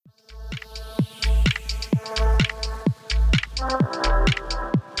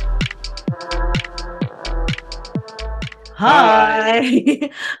Hi,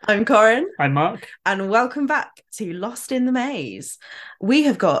 I'm Corin, I'm Mark. and welcome back to Lost in the Maze. We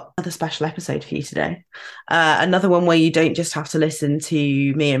have got another special episode for you today. Another one where you don't just have to listen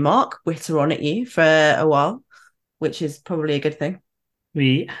to me and Mark witter on at you for a while, which is probably a good thing.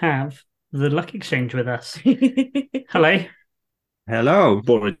 We have the Luck Exchange with us. Hello. Hello.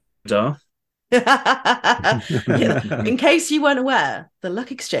 Border. Yeah, in case you weren't aware, the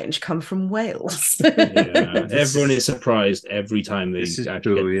Luck Exchange come from Wales. Yeah. Everyone is surprised every time they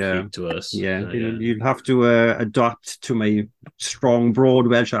actually speak to us. Yeah, you'll have to adapt to my strong, broad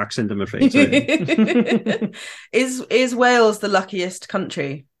Welsh accent, I'm afraid. Is Wales the luckiest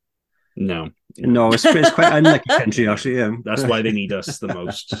country? No. No, it's quite unlucky country, actually. Yeah, that's why they need us the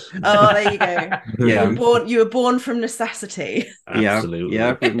most. Oh, there you go. Yeah, you were born from necessity. Absolutely.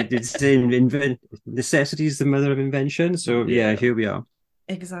 Yeah. Necessity is the mother of invention. So yeah, here we are.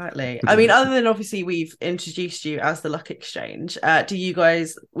 Exactly. I mean, other than obviously we've introduced you as the Luck Exchange, would you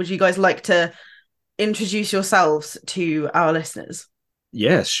guys like to introduce yourselves to our listeners?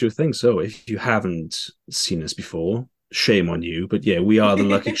 Yes, sure thing. So if you haven't seen us before, shame on you. But yeah, we are the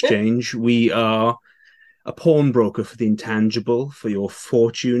Luck Exchange. We are a pawnbroker for the intangible, for your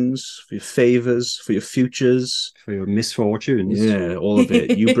fortunes, for your favors, for your futures, for your misfortunes. Yeah, all of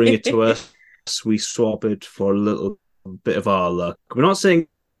it. You bring it to us, we swap it for a little bit of our luck. We're not saying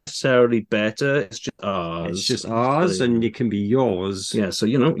necessarily better, it's just ours. It's just ours, and it can be yours. Yeah, so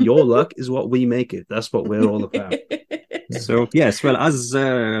your luck is what we make it. That's what we're all about. So yes, well, as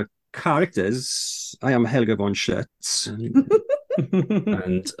characters, I am Helga von Schutz.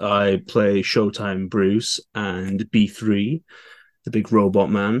 And I play Showtime Bruce and B3, the big robot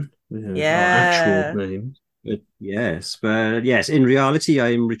man. Yeah. Our actual name. But yes, in reality,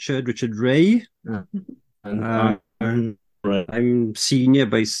 I'm Richard Ray. And I'm senior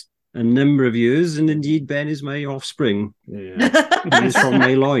by a number of years, and indeed Ben is my offspring. Yeah. He's from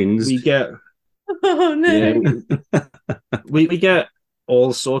my loins. We get oh no. Yeah, we get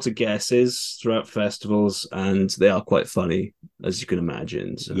all sorts of guesses throughout festivals, and they are quite funny, as you can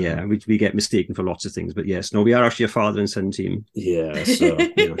imagine. So. Yeah, we get mistaken for lots of things, but yes, no, we are actually a father and son team. Yeah, so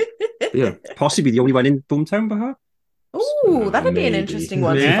yeah, possibly the only one in Boomtown, perhaps. Oh, that'd be an interesting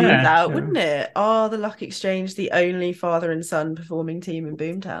one to find out, wouldn't it? Are the Luck Exchange the only father and son performing team in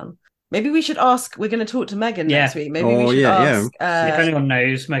Boomtown? Maybe we should ask. We're going to talk to Megan next week. Maybe we should ask. If anyone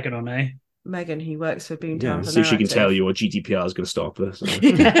knows, Megan will know. Megan, who works for Boomtown. See if she can tell you what GDPR is going to stop us.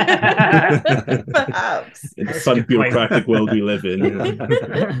 Perhaps. In the fun bureaucratic world we live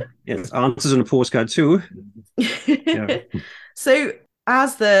in. Yes, answers on a postcard too. So,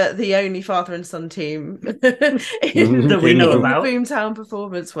 as the only father and son team in that we know about the Boomtown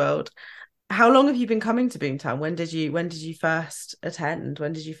performance world, how long have you been coming to Boomtown? When did you first attend?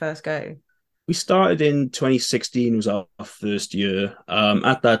 When did you first go? We started in 2016, was our first year.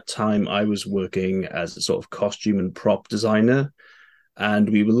 At that time, I was working as a sort of costume and prop designer, and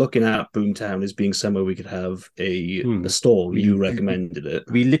we were looking at Boomtown as being somewhere we could have a stall. You recommended it.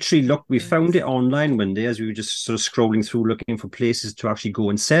 We literally looked, we found it online one day as we were just sort of scrolling through looking for places to actually go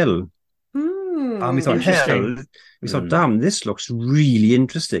and sell. And we thought, damn, this looks really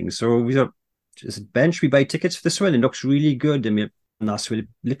interesting. So we thought, Ben, should we buy tickets for this one? It looks really good. And that's where it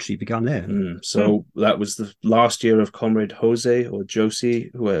literally began there. So that was the last year of Comrade Jose or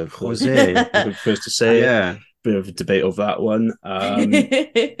Josie, whoever first to say it. Bit of a debate over that one.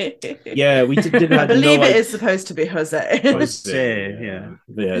 Yeah, we didn't I believe it is supposed to be Jose.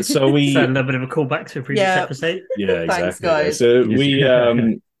 Yeah. So we a little bit of a callback to a previous episode. Yeah, exactly. Thanks, guys. So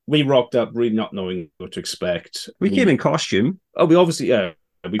we rocked up really not knowing what to expect. We came in costume. Oh, we obviously we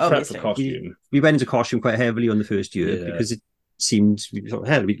prepped for costume. We went into costume quite heavily on the first year because it seemed we thought,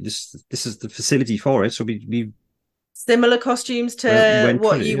 hell, this is the facility for it. So we similar costumes to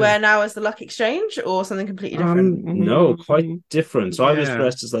what you wear now as the Luck Exchange, or something completely different? No, quite different. So I was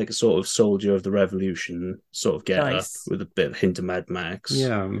dressed as like a sort of soldier of the revolution sort of get up with a bit of hint of Mad Max.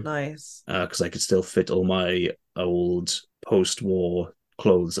 Yeah, nice. Because I could still fit all my old post-war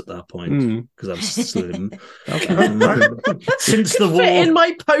clothes at that point because I was slim. Since the war, fit in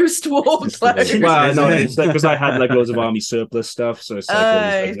my post-war clothes. Well, no, it's because I had like loads of army surplus stuff, so it's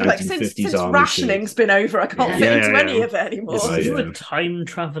like since rationing's been over, I can't fit into any of it anymore. Are you a time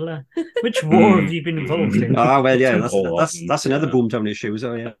traveller? Which war have you been involved in? Well, yeah, that's another Boomtown issue.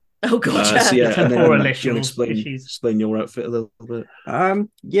 So yeah. Oh god, and then explain your outfit a little bit. Well,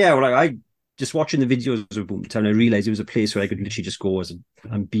 I just watching the videos of Boomtown, I realized it was a place where I could literally just go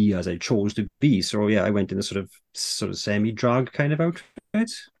and be as I chose to be. So yeah, I went in a sort of semi-drag kind of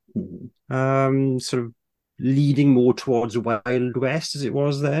outfit, sort of leading more towards Wild West as it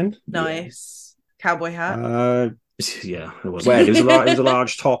was then. Nice cowboy hat. Yeah, it was. Well, it was a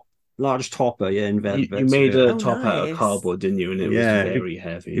large topper, yeah, in velvet. You made a Oh, top out of nice. cardboard, didn't you? And it was very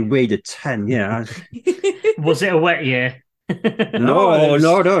heavy. It weighed a 10, yeah. Was it a wet year? No.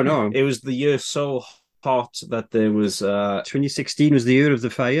 It was the year so hot that there was 2016 was the year of the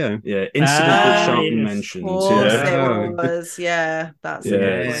fire. incident that shan't be yes. mentioned. Of course Yeah. it was. Yeah, that's a good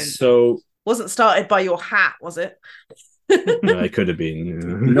Yeah, point. so Wasn't started by your hat, was it? no, it could have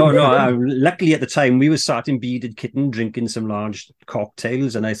been. No. Luckily, at the time, we were sat in Bearded Kitten drinking some large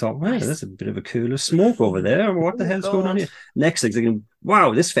cocktails, and I thought, well, Nice. there's a bit of a cooler smoke over there. What the Oh, hell's going on God. here? Next thing, thinking,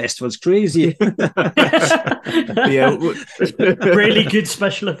 wow, this festival's crazy. Yeah, Really good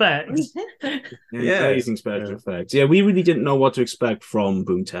special effects. amazing special effects. Yeah, we really didn't know what to expect from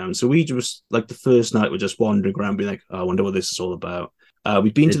Boomtown, so we just like the first night we're just wandering around, being like, I wonder what this is all about.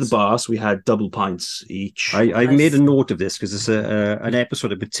 We've been to the bar, so we had double pints each. I Nice. made a note of this because it's an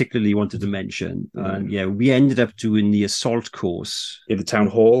episode I particularly wanted to mention. And yeah, we ended up doing the assault course in the town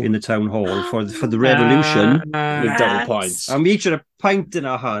hall in the town hall for the revolution. with double pints. And we each had a pint in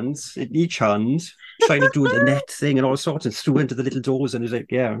our hands, in each hand, trying to do the net thing and all sorts, and threw into the little doors. And it was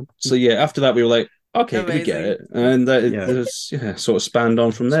like, yeah. So yeah, after that we were like, okay, we get Amazing. it, and Yeah. it was sort of spanned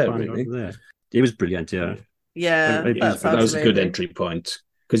on from there. Spanned Really, on there. It was brilliant, yeah. Yeah, It that that was sounds a good amazing. entry point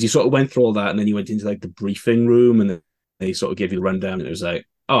because you sort of went through all that, and then you went into like the briefing room, and then they sort of gave you the rundown, and it was like,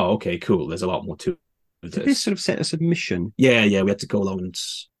 oh, okay, cool. There's a lot more to Did they this. sort of set us a mission? Yeah, we had to go along and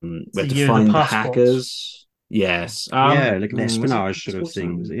we had So to you're the find the passports. hackers. Yes, Yeah, like an was it espionage sort of passports?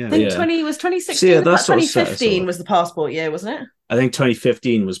 thing. Was it? I Yeah. think Yeah. 2016. So, yeah, that's what set us 2015 off. was the passport year, wasn't it? I think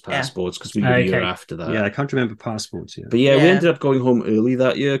 2015 was passports because we were the year Okay. after that. Yeah, I can't remember passports. Yeah. But yeah, we Yeah. ended up going home early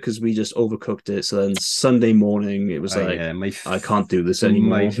that year because we just overcooked it. So then Sunday morning, it was like, yeah, I can't do this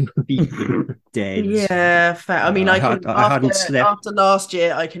anymore. My feet were dead. Yeah, fair. I mean, I I can had- I hadn't slept. after last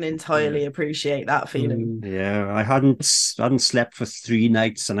year, I can entirely appreciate that feeling. Yeah, I hadn't slept for 3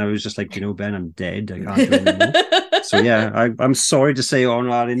 nights, and I was just like, Ben, I'm dead. I can't do anymore. So yeah, I'm sorry to say, on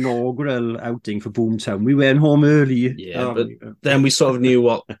our inaugural outing for Boomtown, we went home early. Yeah, but then we sort of knew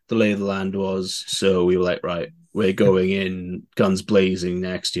what the lay of the land was, so we were like, right, we're going in guns blazing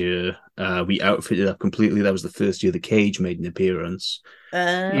next year. We outfitted up completely. That was the first year the Cage made an appearance.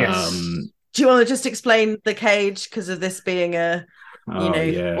 Yes. Do you want to just explain the Cage because of this being a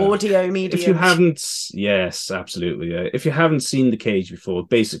audio medium? If you haven't, yes, absolutely. If you haven't seen the Cage before,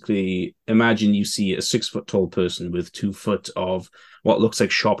 basically imagine you see a 6 foot tall person with 2 foot of what looks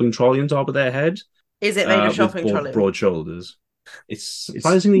like shopping trolley on top of their head. Is it made of with shopping trolley? broad shoulders. It's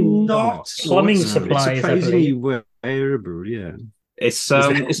surprisingly not. Plumbing It's supplies, I surprisingly believe. wearable, yeah. It's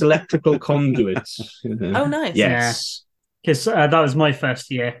electrical conduit. Oh, nice. Yes. Because that was my first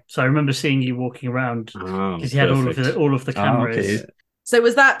year, so I remember seeing you walking around Oh, because you had perfect. all of the cameras. okay. So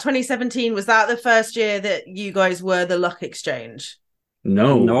was that 2017? Was that the first year that you guys were the Luck Exchange?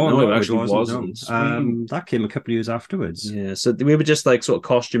 No, it actually wasn't. No. That came a couple of years afterwards. Yeah, so we were just like sort of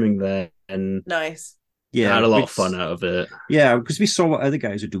costuming there and Nice. Yeah, had a lot of it's- fun out of it. Yeah, because we saw what other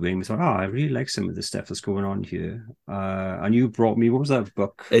guys were doing. We thought, I really like some of the stuff that's going on here. And you brought me, what was that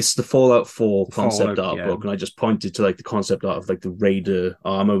book? It's the Fallout 4 The concept Fallout, art yeah. book, and I just pointed to like the concept art of like the Raider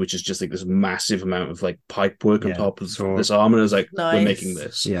armor, which is just like this massive amount of like pipe work on Yeah, top of so- this armor. And I was like, we're Nice. making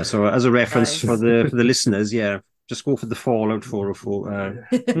this. Yeah, so as a reference Nice. for the listeners, yeah, just go for the Fallout 404.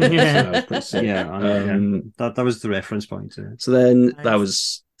 So that was pretty sick. Yeah, and, Um, that was the reference point. So then Nice. that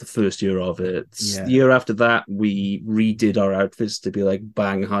was the first year of it. Yeah. The year after that, we redid our outfits to be like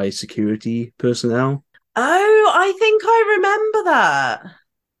bang high security personnel. Oh, I think I remember that.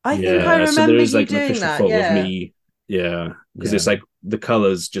 I think I remember so there is you like an doing official that. photo Yeah. of me. Yeah, because Yeah. it's like the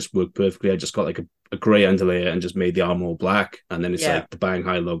colors just work perfectly. I just got like a grey underlayer and just made the armor all black, and then it's Yeah. like the Bang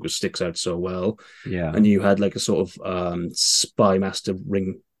High logo sticks out so well. Yeah. And you had like a sort of spy master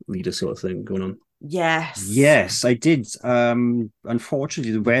ring leader sort of thing going on. Yes. Yes, I did.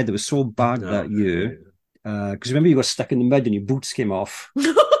 Unfortunately, the weather was so bad that year. Because remember, you got stuck in the mud and your boots came off.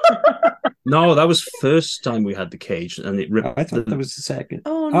 No, that was first time we had the Cage, and it ripped. I thought that was the second.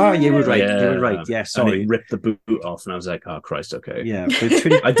 Oh, Ah, no. you were right. You Yeah. were right. Yeah, And sorry. it ripped the boot off, and I was like, "Oh Christ, okay." Yeah,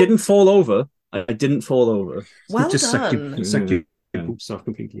 but I didn't fall over. I didn't fall over, Well just sucked done. your Yeah. boots off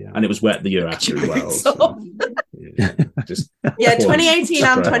completely. Yeah. and it was wet the year after as well. Boots so, off. yeah, just Yeah, poor 2018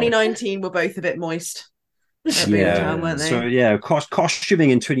 and strap. 2019 were both a bit moist. At Boomtown, weren't they? So yeah, costuming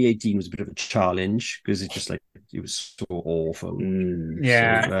in 2018 was a bit of a challenge because it's just like it was so awful.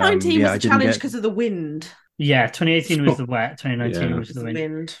 Yeah. So, 2019 yeah, was I a didn't challenge get- because of the wind. Yeah, 2018 was the wet, 2019 Yeah. was the The wind.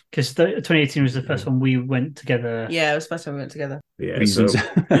 wind. Because 2018 was the first one we went together. Yeah, it was the first time we went together. Yeah. reasons.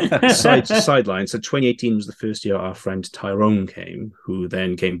 So sideline. So 2018 was the first year our friend Tyrone came, who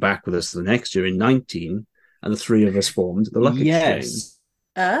then came back with us the next year in 19, and the three of us formed the Luck Exchange.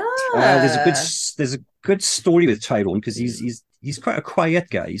 There's a good story with Tyrone because he's quite a quiet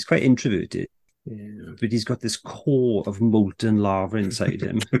guy. He's quite introverted. Yeah. But he's got this core of molten lava inside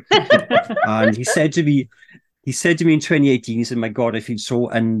him. And he said to me in 2018, he said, "My God, I feel so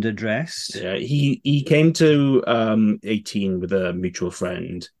underdressed." Yeah, he came to 18 with a mutual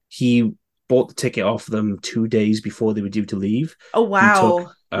friend. He bought the ticket off them 2 days before they were due to leave. Oh, wow.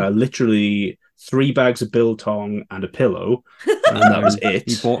 He took literally 3 bags of biltong and a pillow, and that was it.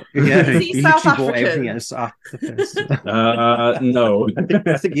 He bought, he South literally bought African? everything else at the festival. No.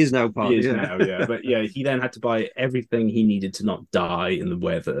 I think he's now part. He is now, yeah. But yeah, he then had to buy everything he needed to not die in the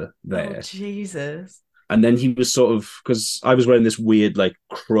weather there. Oh, Jesus. And then he was sort of, because I was wearing this weird, like,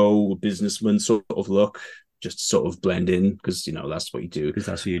 crow businessman sort of look, just to sort of blend in, because, you know, that's what you do. Because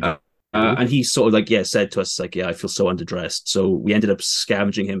that's what you do. And he sort of, like, said to us, like, I feel so underdressed. So we ended up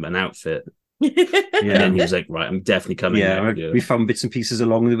scavenging him an outfit. And then he was like, right, I'm definitely coming. Yeah, we found bits and pieces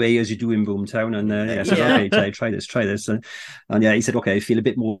along the way as you do in Boomtown, and I said, okay, try this, and yeah, he said, okay, I feel a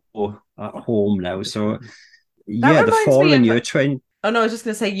bit more at home now. So the following year, Oh no, I was just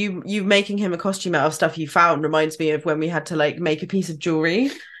gonna say you making him a costume out of stuff you found reminds me of when we had to like make a piece of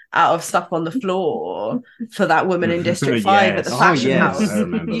jewelry out of stuff on the floor for that woman in District 5 at the fashion house.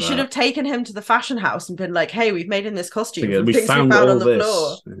 You should have taken him to the fashion house and been like, hey, we've made in this costume from we things found we found all on the this.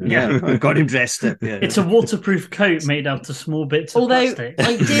 floor. Yeah, I got him dressed up. Yeah. It's a waterproof coat made out of small bits of plastic.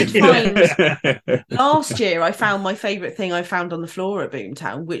 I did find last year I found my favourite thing I found on the floor at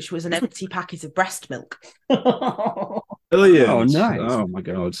Boomtown, which was an empty packet of breast milk. Brilliant. Oh, nice. Oh my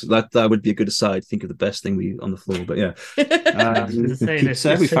God. That would be a good aside. Think of the best thing on the floor, but yeah.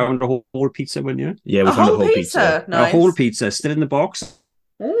 Pizza. We found a whole pizza one year. Yeah, we found a whole pizza. Nice. A whole pizza still in the box.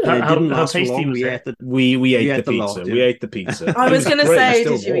 How tasty was it? We ate the pizza. We ate the pizza. I was going to say,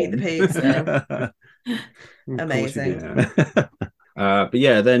 did you warm. eat the pizza? Amazing. But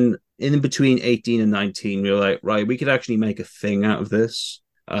yeah, then in between 18 and 19, we were like, right, we could actually make a thing out of this.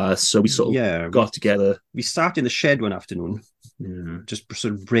 So we sort of got together. We sat in the shed one afternoon, just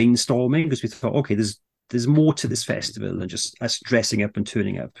sort of brainstorming because we thought, okay, there's more to this festival than just us dressing up and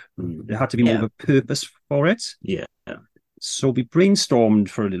turning up. There had to be more of a purpose for it. Yeah. So we brainstormed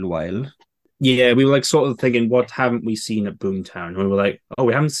for a little while. Yeah, we were like sort of thinking, what haven't we seen at Boomtown? And we were like, oh,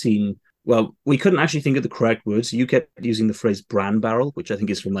 we haven't seen. Well, we couldn't actually think of the correct words. You kept using the phrase bran barrel, which I think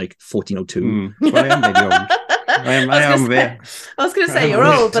is from like 1402. Well, I am very old. I was going to say you're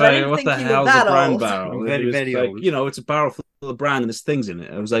old, but I didn't think you were that old. Barrel? Very, very like, old. You know, it's a barrel full of bran and there's things in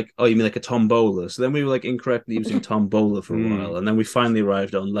it. I was like, oh, you mean like a tombola? So then we were like incorrectly using tombola for a while, and then we finally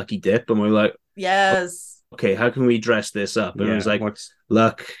arrived on Lucky Dip, and we were like, yes. Okay, how can we dress this up? And it was like,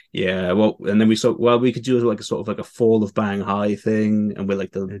 luck, well, and then we saw, well, we could do like a sort of like a fall of Bang High thing, and we're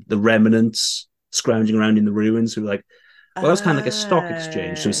like the remnants scrounging around in the ruins. We were like, well, it's kind of like a stock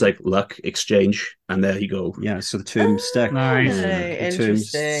exchange. So it's like luck exchange, and there you go. Yeah, so the term stuck. Nice.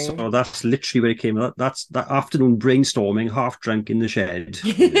 Interesting. So that's literally where it came. That's that afternoon brainstorming, half drunk in the shed.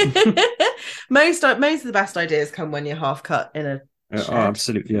 Most of the best ideas come when you're half cut in a shed.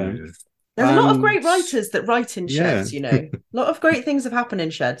 Absolutely, yeah. There's a lot of great writers that write in sheds, you know. A lot of great things have happened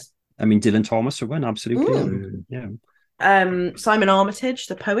in sheds. I mean, Dylan Thomas for one, absolutely. Yeah. Simon Armitage,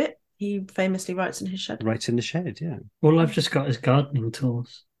 the poet, he famously writes in his shed. Writes in the shed, yeah. All I've just got is gardening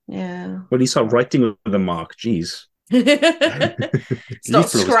tools. Yeah. Well, he started writing with a mark. Jeez. Start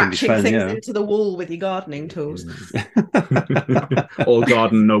scratching things into the wall with your gardening tools. All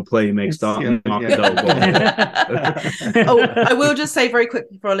garden, no play makes that mark a dull ball. I will just say very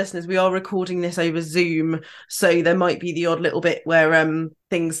quickly for our listeners, we are recording this over Zoom, so there might be the odd little bit where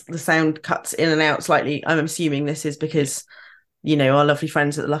the sound cuts in and out slightly. I'm assuming this is because, you know, our lovely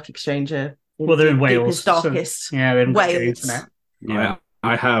friends at the Luck Exchange are they're in Wales, darkest. So, they're in Wales. Yeah,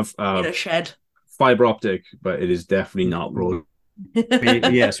 I have in a shed. Fiber optic, but it is definitely not broad.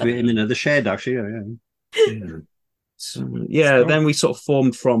 Yes, we're in another shed actually. So then we sort of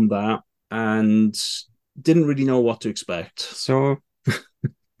formed from that and didn't really know what to expect. So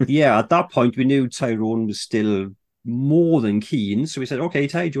at that point we knew Tyrone was still more than keen. So we said, okay,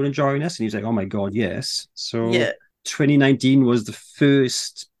 Ty, do you want to join us? And he was like, oh my God, yes. So 2019 was the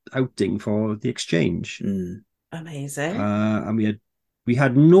first outing for the exchange. Amazing. And we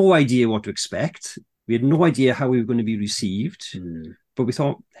had no idea what to expect. We had no idea how we were going to be received. But we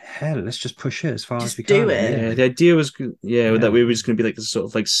thought, hell, let's just push it as far as we can. Do it. Yeah, the idea was, that we were just going to be like this sort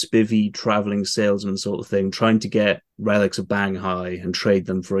of like spivvy traveling salesman sort of thing, trying to get relics of Bang High and trade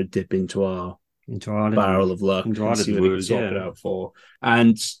them for a dip into our barrel of luck and see what we could swap it out for.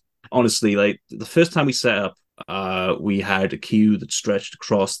 And honestly, like the first time we set up, we had a queue that stretched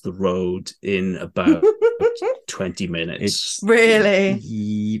across the road in about 20 minutes. Really?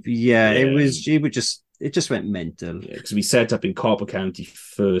 Yeah, it just went mental. Because we set up in Copper County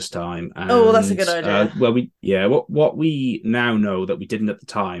first time. And, that's a good idea. What we now know that we didn't at the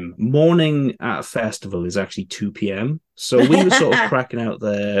time, morning at a festival is actually 2 p.m. So we were sort of cracking out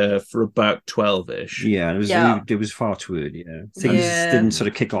there for about 12-ish. Yeah, it was far too early. Yeah. Things didn't sort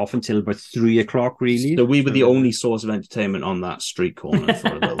of kick off until about 3 o'clock, really. So we were the only source of entertainment on that street corner for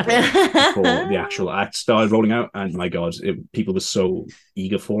a little bit before the actual act started rolling out. And my God, people were so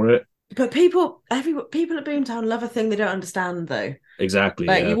eager for it. But people at Boomtown love a thing they don't understand, though. Exactly.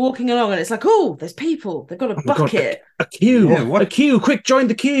 Like you're walking along and it's like, oh, there's people. They've got a bucket. God, a queue. Yeah, what? A queue. Quick, join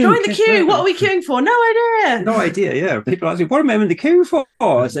the queue. Join the queue. What are we queuing for? No idea. No idea, yeah. People ask me, what am I in the queue for? I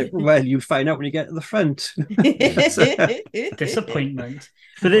was like, well, you find out when you get to the front. Disappointment.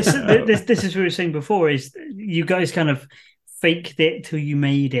 But this is what we were saying before, is you guys kind of faked it till you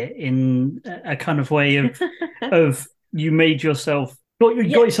made it, in a kind of way of you made yourself. Got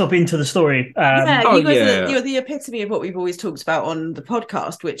yourself into the story. You're the epitome of what we've always talked about on the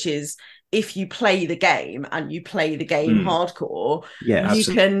podcast, which is if you play the game and you play the game hardcore, you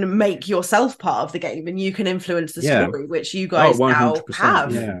can make yourself part of the game and you can influence the story, which you guys now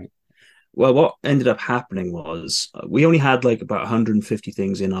have. Yeah. Well, what ended up happening was we only had like about 150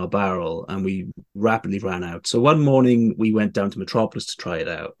 things in our barrel and we rapidly ran out. So one morning we went down to Metropolis to try it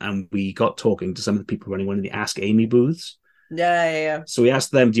out and we got talking to some of the people running one of the Ask Amy booths. Yeah. So we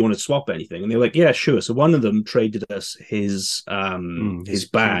asked them, do you want to swap anything? And they were like, yeah, sure. So one of them traded us his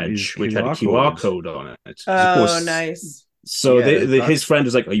badge, which had a QR code on it. Oh, nice. So his friend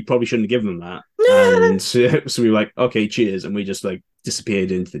was like, oh, you probably shouldn't have given them that. And so we were like, okay, cheers. And we just like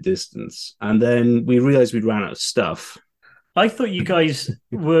disappeared into the distance. And then we realized we'd ran out of stuff. I thought you guys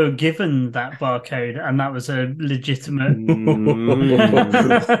were given that barcode and that was a legitimate...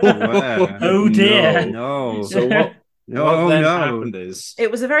 Oh, dear. No. So what happened is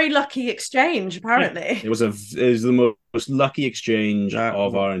it was a very lucky exchange. Apparently, it was the most lucky exchange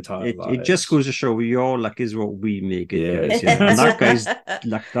of our entire life. It just goes to show your luck is what we make it. Guys, yeah. And that guy's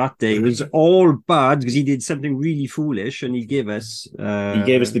luck that day was all bad because he did something really foolish, and he gave us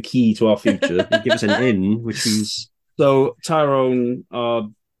the key to our future. He gave us an in, which is so Tyrone, our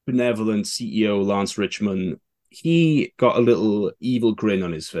benevolent CEO Lance Richmond. He got a little evil grin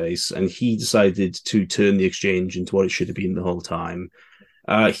on his face and he decided to turn the exchange into what it should have been the whole time.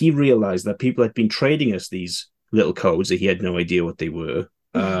 He realized that people had been trading us these little codes that he had no idea what they were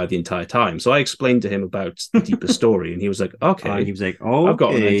the entire time. So I explained to him about the deeper story and he was like, okay. And he was like, oh, I've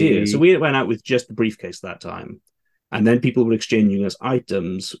got an idea. So we went out with just the briefcase that time. And then people were exchanging us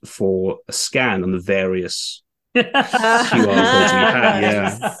items for a scan on the various QR codes we had.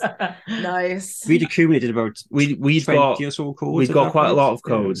 Yeah. Nice. We'd accumulated about we'd got codes. We'd got quite a lot of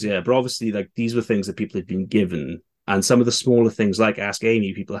codes, yeah. But obviously, like these were things that people had been given, and some of the smaller things, like Ask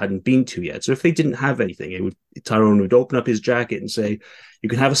Amy, people hadn't been to yet. So if they didn't have anything, Tyrone would open up his jacket and say, "You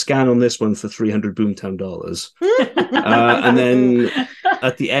can have a scan on this one for $300 Boomtown dollars." And then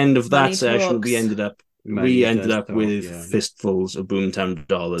at the end of that session, we ended up with fistfuls of Boomtown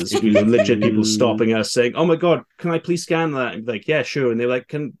dollars. We were legit people stopping us saying, "Oh my God, can I please scan that?" And like, yeah, sure. And they're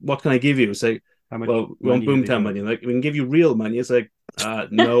like, what can I give you? It's like, well, we want Boomtown money. Like, we can give you real money. It's like,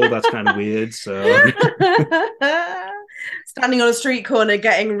 no, that's kind of weird. So standing on a street corner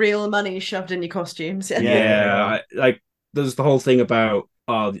getting real money shoved in your costumes. Like there's the whole thing about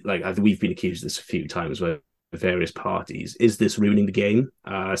we've been accused of this a few times with various parties. Is this ruining the game?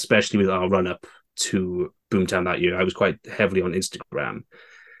 Especially with our run up to Boomtown that year. I was quite heavily on Instagram,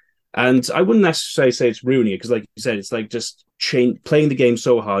 and I wouldn't necessarily say it's ruining it because, like you said, it's like just playing the game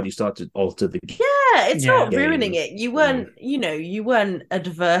so hard you start to alter the game. Yeah, it's not ruining it. You weren't, you weren't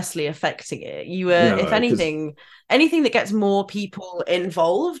adversely affecting it. You were, if anything that gets more people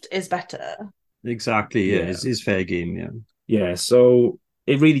involved is better. Exactly. Yeah, it's fair game. Yeah. Yeah. So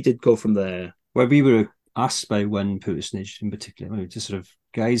it really did go from there. Well, we were asked by one personage in particular, just sort of,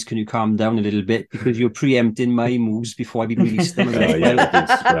 guys, can you calm down a little bit because you're preempting my moves before I've released them.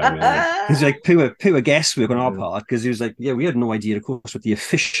 It's like pure guesswork on our part because he was like, yeah, we had no idea, of course, what the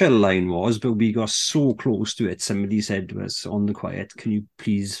official line was, but we got so close to it. Somebody said to us on the quiet, can you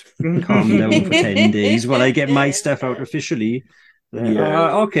please calm down for 10 days while I get my stuff out officially?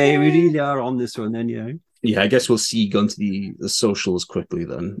 Okay, we really are on this one then, yeah. Yeah, I guess we'll see onto the socials quickly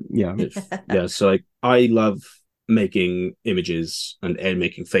then. Yeah. So I love making images and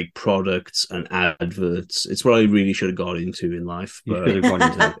making fake products and adverts. It's what I really should have got into in life. But you could have gone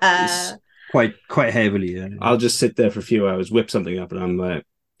into quite heavily. Yeah. I'll just sit there for a few hours, whip something up, and I'm like,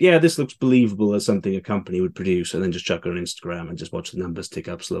 yeah, this looks believable as something a company would produce, and then just chuck it on Instagram and just watch the numbers tick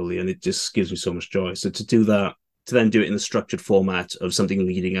up slowly, and it just gives me so much joy. So to do that, to then do it in the structured format of something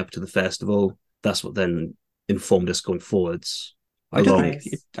leading up to the festival, that's what then informed us going forwards. I don't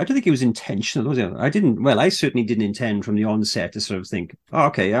think it was intentional, was it? I certainly didn't intend from the onset to sort of think, oh,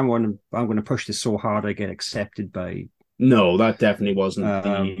 okay, I'm going to push this so hard I get accepted by. No, that definitely wasn't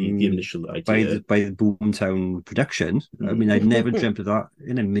the initial idea. By the Boomtown production. I mean, I'd never dreamt of that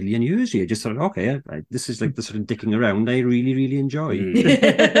in a million years. You just thought, okay, this is like the sort of dicking around I really, really enjoy.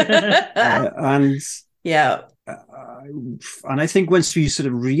 And yeah. And I think once we sort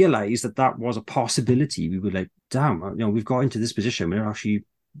of realized that was a possibility, we were like, damn, we've got into this position. We're actually,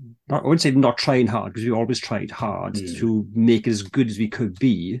 I wouldn't say not trying hard, because we always tried hard to make it as good as we could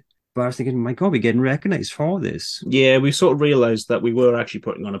be. But I was thinking, my God, we're getting recognized for this. Yeah, we sort of realized that we were actually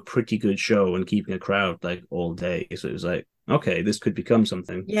putting on a pretty good show and keeping a crowd like all day. So it was like, okay, this could become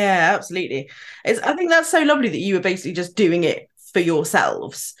something. Yeah, absolutely. I think that's so lovely that you were basically just doing it for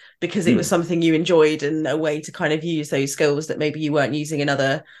yourselves because it was something you enjoyed and a way to kind of use those skills that maybe you weren't using in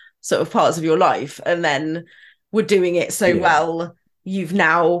other sort of parts of your life. And then we're doing it so well, you've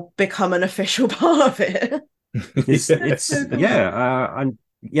now become an official part of it. It's so cool.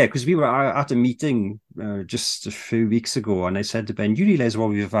 Because we were at a meeting just a few weeks ago, and I said to Ben, you realize what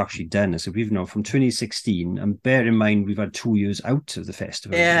we've actually done? I said, we've now from 2016, and bear in mind we've had 2 years out of the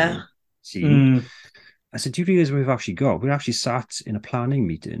festival. Yeah. I said, do you realize what we've actually got? We actually sat in a planning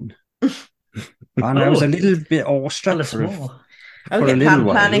meeting. And I was a little bit awestruck for a little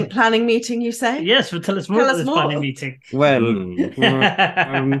while. Planning meeting, you say? Yes, but tell us more about this planning meeting. Well,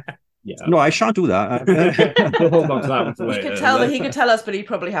 no, I shan't do that. We'll hold on to that one for later. He could tell us, but he'd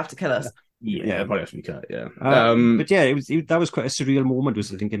probably have to kill us. Yeah, probably have to be cut. Yeah, but yeah, that was quite a surreal moment. Was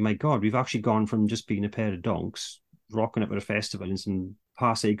thinking, my God, we've actually gone from just being a pair of donks rocking up at a festival in some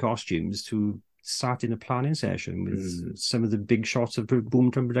passe costumes to sat in a planning session with some of the big shots of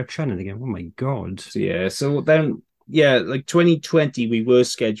Boomtown production, and thinking, oh my God. So then, like 2020, we were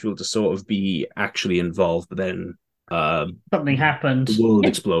scheduled to sort of be actually involved, but then something happened. The world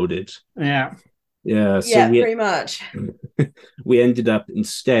exploded. Yeah. So pretty much. We ended up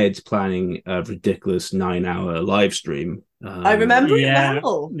instead planning a ridiculous 9-hour live stream. I remember it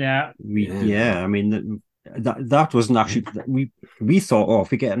well. I mean, that wasn't actually, we thought, oh,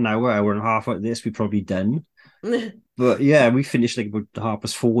 if we get an hour and a half out of this, we're probably done. But yeah, we finished like about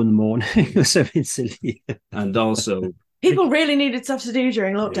 4:30 in the morning. It was something silly. And also, people really needed stuff to do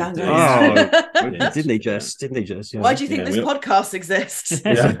during lockdown, guys. Didn't they just? Yeah. Why do you think this podcast exists?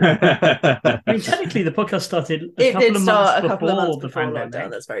 I mean, technically, the podcast started a couple of months before the pandemic.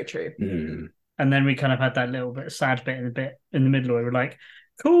 Lockdown. That's very true. And then we kind of had that little bit sad bit in the middle where we're like,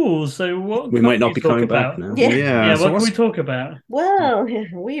 cool, so what we might not be coming back now. Yeah, what can we talk about? Well,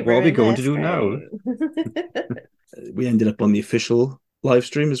 what are we going to do now? We ended up on the official live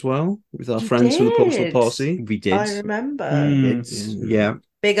stream as well with our friends from the Postal Posse. We did. I remember.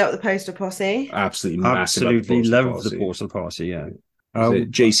 Big up the Postal Posse. Absolutely love the Postal Posse. Yeah.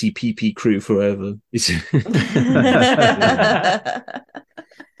 JCPP crew forever.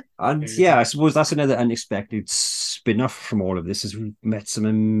 And I suppose that's another unexpected spin-off from all of this, is we've met some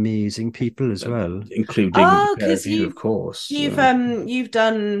amazing people as well, including because you, of course. You've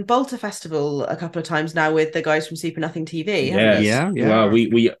done Bolter Festival a couple of times now with the guys from Super Nothing TV. Yes. Well,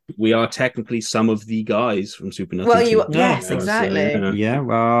 we are technically some of the guys from Super Nothing. Well, TV. yes, exactly.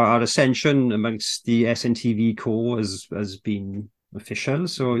 Well, our ascension amongst the SNTV core has been official.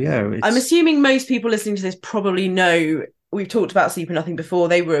 So I'm assuming most people listening to this probably know. We've talked about Super Nothing before.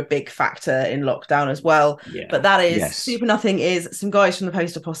 They were a big factor in lockdown as well. Yeah. But that is Super Nothing is some guys from the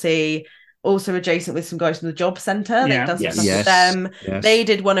Postal Posse, also adjacent with some guys from the Job Centre. They've done some stuff with them. Yes. They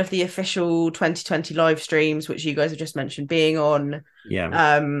did one of the official 2020 live streams, which you guys have just mentioned being on.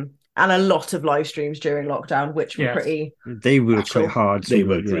 And a lot of live streams during lockdown, which were pretty. They were quite hard. They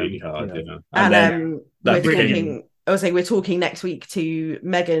were really hard. And we're talking next week to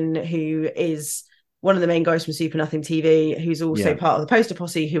Megan, who is one of the main guys from Super Nothing TV, who's also part of the Postal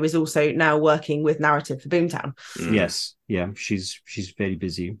Posse, who is also now working with narrative for Boomtown. Yes, she's very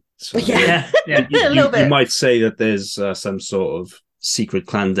busy. So, a little bit. You might say that there's some sort of secret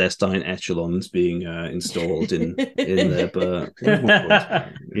clandestine echelons being installed in there, but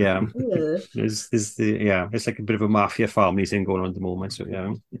it's like a bit of a mafia family thing going on at the moment. So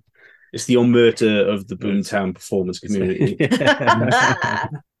it's the omerta of the Boomtown performance community.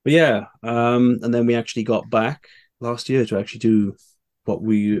 But and then we actually got back last year to actually do what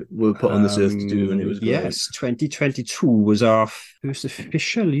we were put on this earth to do, and it was great. 2022 was our first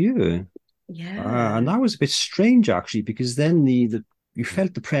official year. And that was a bit strange actually, because then the you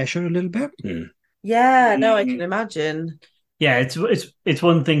felt the pressure a little bit. Yeah, no, I can imagine. Yeah, it's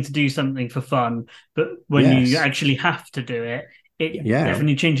one thing to do something for fun, but when you actually have to do it, it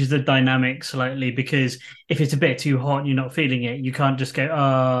definitely changes the dynamic slightly, because if it's a bit too hot and you're not feeling it, you can't just go,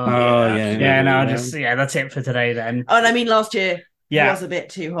 that's it for today then. Oh, and I mean, last year was a bit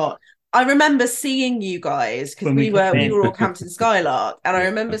too hot. I remember seeing you guys, because we were all camped in Skylark, and I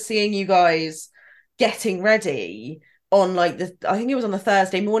remember seeing you guys getting ready on like I think it was on the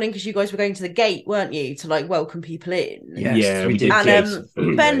Thursday morning, because you guys were going to the gate, weren't you, to like welcome people in? Yes, we did.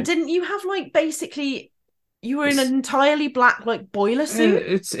 And Ben, didn't you have like basically you were in an entirely black like boiler suit?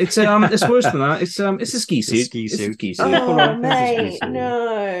 It's worse than that. It's a ski suit. Oh mate,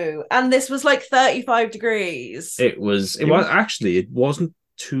 no! And this was like 35 degrees. It wasn't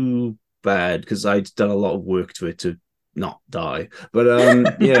too bad, because I'd done a lot of work to it to not die.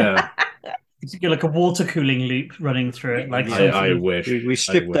 But yeah. You're like a water cooling loop running through it. Like I wish we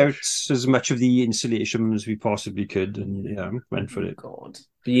stripped out as much of the insulation as we possibly could, and went for it. God.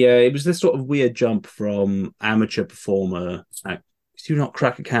 Yeah, it was this sort of weird jump from amateur performer. Do not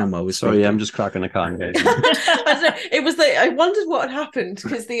crack a can while we're Sorry, I'm just cracking a can, guys. It was I wondered what had happened,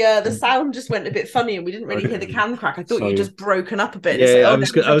 because the sound just went a bit funny and we didn't really hear the can crack. I thought you'd just broken up a bit. Yeah, I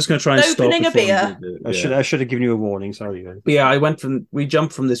was going to try and stop opening a beer. I should have given you a warning. Sorry, guys. But yeah, we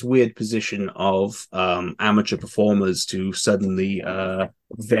jumped from this weird position of amateur performers to suddenly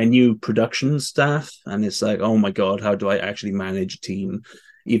venue production staff, and it's like, oh my god, how do I actually manage a team,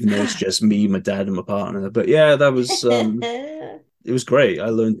 even though it's just me, my dad, and my partner? But yeah, that was. It was great. I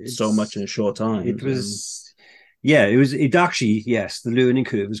learned so much in a short time. It was, it actually, yes, the learning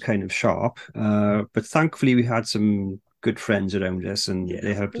curve was kind of sharp. But thankfully we had some good friends around us, and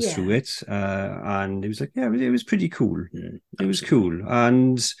they helped us through it. And it was like, it was pretty cool. It was cool.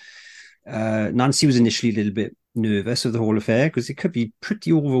 And Nancy was initially a little bit nervous of the whole affair, because it could be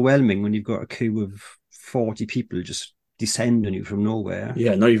pretty overwhelming when you've got a queue of 40 people just descend on you from nowhere.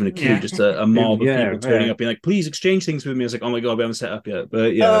 Yeah, not even a queue, just a mob of people turning up, being like, please exchange things with me. I was like, oh my god, we haven't set up yet.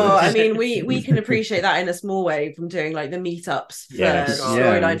 But I mean, we can appreciate that in a small way from doing like the meetups for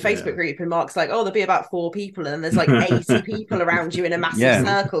Storyline Facebook group, and Mark's like, oh, there'll be about 4 people, and then there's like 80 people around you in a massive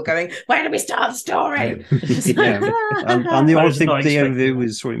circle going, where do we start the story? And they all think the interview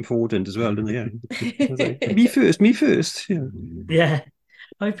was so important as well, didn't they? Like, me first. Yeah.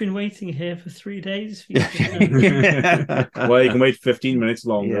 I've been waiting here for 3 days. Well, you can wait 15 minutes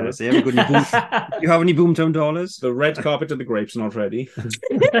longer. Yeah, so you have any Boomtown dollars? The red carpet and the grapes are not ready.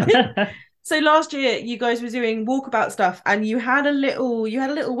 So last year you guys were doing walkabout stuff, and you had a little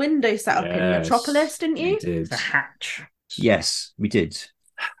window set up in Metropolis, didn't you? We did. The hatch. Yes, we did.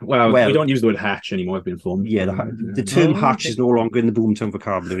 Well, we don't use the word hatch anymore. I've been informed. Yeah, the term hatch is no longer in the Boomtown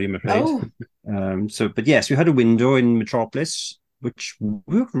vocabulary, I'm afraid. But yes, we had a window in Metropolis, which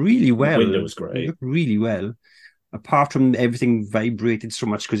worked really well. The window was great. It worked really well. Apart from everything vibrated so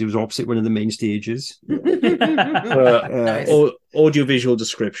much because it was opposite one of the main stages. Audiovisual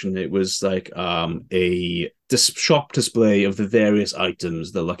description, it was like a shop display of the various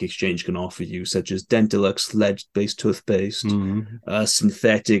items that Lucky Exchange can offer you, such as Dentalux lead-based toothpaste,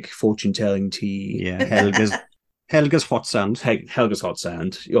 synthetic fortune-telling tea. Yeah, Helga's hot sand. Helga's hot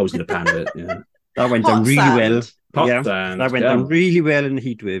sand. You're always going to pan it. Yeah. That went down really well. That went down really well in the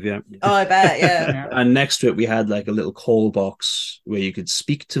heatwave, Oh, I bet, yeah. And next to it, we had like a little call box where you could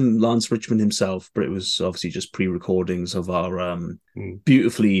speak to Lance Richmond himself, but it was obviously just pre-recordings of our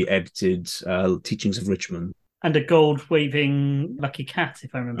beautifully edited teachings of Richmond. And a gold waving lucky cat,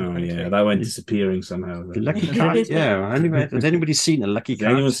 if I remember correctly. Yeah, that went disappearing somehow. The lucky cat, Anyway, has anybody seen a lucky cat?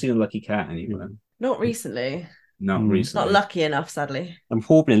 Has anyone seen a lucky cat anywhere? Not recently. Not recently. Not lucky enough, sadly. I'm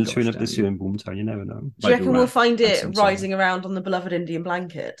hoping it'll turn up this year in Boomtown. You never know. Do you reckon we'll find it rising around on the beloved Indian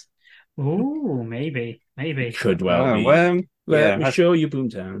blanket? Oh, maybe. Could well be. We'll show you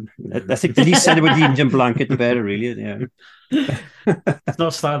Boomtown. I think the least said about the Indian blanket, the better, really. Yeah. Let's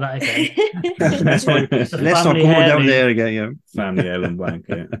not start that again. Let's not go down there again. Yeah. Family heirloom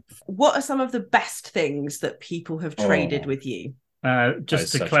blanket. What are some of the best things that people have traded with you?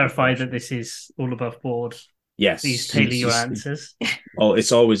 Just to clarify that this is all above board. Yes. Please tailor your answers.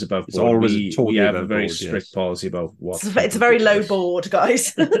 It's always above board. It's always we have a very strict policy about what. It's a very low board,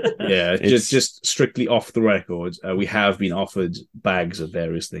 guys. Yeah, just strictly off the record. We have been offered bags of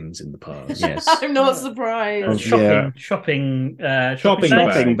various things in the past. Yes. I'm not surprised. Shopping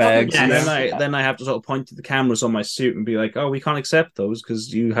bags. Yes. Then I have to sort of point to the cameras on my suit and be like, "Oh, we can't accept those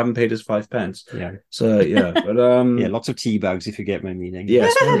because you haven't paid us 5 pence." Yeah. So but lots of tea bags if you get my meaning.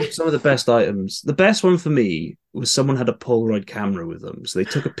 Yes, some of the best items. The best one for me me was someone had a Polaroid camera with them. So they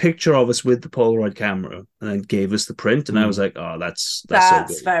took a picture of us with the Polaroid camera and then gave us the print. And I was like, oh, that's so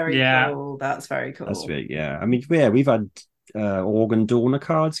good. Very cool. That's very cool. That's very, yeah. I mean, yeah, we've had organ donor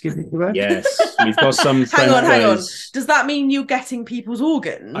cards given to us. Yes, we've got some. Hang on. Does that mean you're getting people's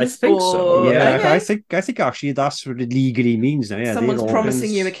organs? I think so. Yeah, okay. I think actually that's what it legally means now. Yeah, someone's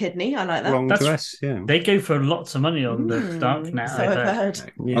promising you a kidney. I like that. Belong to us. Yeah, they go for lots of money on the dark net. So I've heard.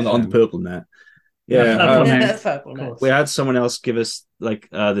 Yeah. On the purple net. Yeah, purple net. We had someone else give us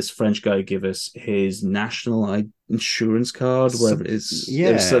this French guy give us his national insurance card, whatever it is.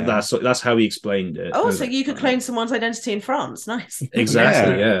 Yeah, that's how he explained it. Oh, so you could claim someone's identity in France. Nice.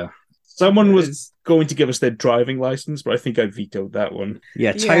 Exactly. Yeah. Someone was going to give us their driving license, but I think I vetoed that one.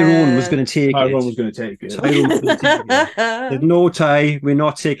 Yeah, Tyrone was going to take it. Tyrone was going to take it. There's no Ty. We're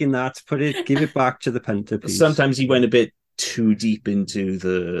not taking that. Give it back to the punter, please. Sometimes he went a bit too deep into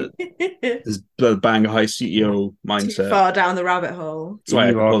the bang high CEO mindset. Too far down the rabbit hole. So I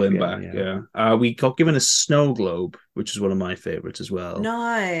had to pull him back. Yeah. We got given a snow globe, which is one of my favorites as well.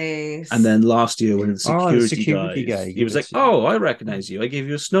 Nice. And then last year when the security guy, he was like, "Oh, I recognize you. I gave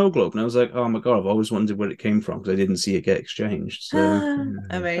you a snow globe." And I was like, "Oh my god, I've always wondered where it came from because I didn't see it get exchanged." So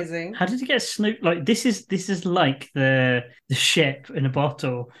amazing. How did you get snow? Like this is like the ship in a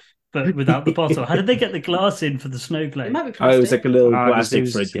bottle, but without the bottle. How did they get the glass in for the snow globe? It might be plastic. It was like a little plastic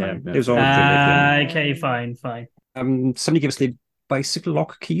fridge. Yeah, it was all acrylic. Okay, fine. Somebody gave us the bicycle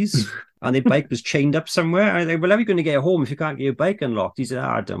lock keys, and the bike was chained up somewhere. I like, well, how are you going to get home if you can't get your bike unlocked? He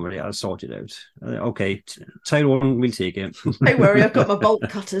said, don't worry, I'll sort it out. Okay, Tyrone, we'll take it. Don't worry, I've got my bolt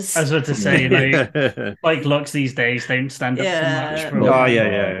cutters. I was about to say, bike locks these days don't stand up for much. Oh,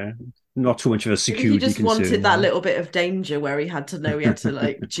 yeah. Not too much of a security concern. He just wanted that little bit of danger where he had to know he had to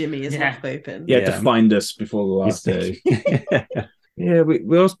like jimmy his lock open. He had to find us before the last day. Yeah,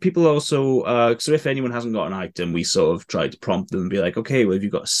 we also people also so if anyone hasn't got an item, we sort of try to prompt them and be like, okay, well, if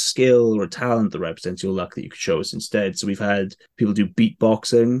you've got a skill or a talent that represents your luck that you could show us instead. So we've had people do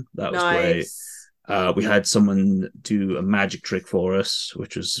beatboxing. That was great. We had someone do a magic trick for us,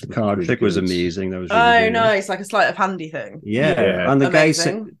 which was the card really trick good. Was amazing. That was really good. Nice, like a sleight of handy thing. Yeah. And the guy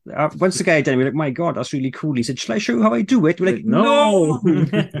said, once the guy did, we're like, my God, that's really cool. He said, shall I show you how I do it? We're like, no.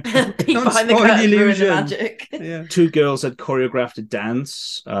 Peek behind the curtain, ruin the magic. Yeah. 2 girls had choreographed a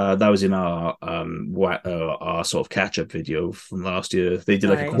dance. That was in our sort of catch-up video from last year. They did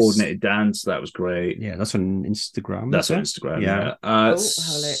like a coordinated dance. That was great. Yeah, that's on Instagram. That's on Instagram. Yeah.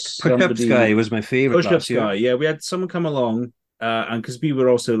 Push-ups guy was my favorite. Push-ups guy. Yeah, we had someone come along, and because we were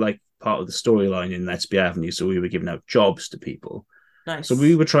also like part of the storyline in Let's Be Avenue, so we were giving out jobs to people. Nice. So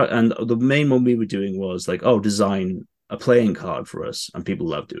we were trying, and the main one we were doing was like, design a playing card for us, and people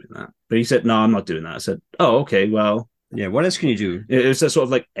love doing that. But he said, "No, I'm not doing that." I said, "Oh, okay, well, yeah. What else can you do?" It was a sort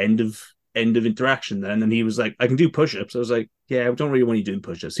of like end of interaction then, and he was like, "I can do push-ups." I was like, "Yeah, I don't really want you doing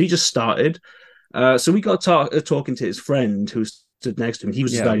push-ups." He just started, so we got talking to his friend who stood next to him. He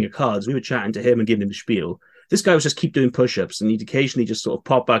was designing cards. We were chatting to him and giving him the spiel. This guy was just keep doing push-ups, and he'd occasionally just sort of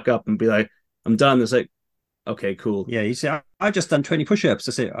pop back up and be like, "I'm done." It's like, okay, cool. Yeah, he said, "I just done 20 push-ups."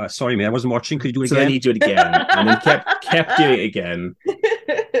 I said, "Sorry, mate, I wasn't watching. Could you do it again?" So then he'd do it again, and then kept doing it again.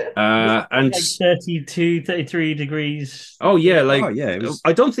 And like 32, 33 degrees. Oh yeah,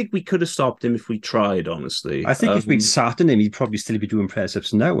 I don't think we could have stopped him if we tried. Honestly, I think if we'd sat in him, he'd probably still be doing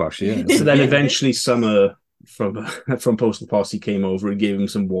press-ups now. Actually, yeah. So then eventually, Summer from Postal Posse came over and gave him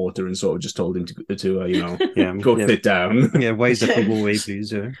some water and sort of just told him to go sit down. Yeah, wise up and go away,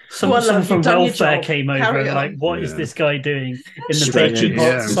 please. Yeah. Someone from welfare came over and like, what is this guy doing in the big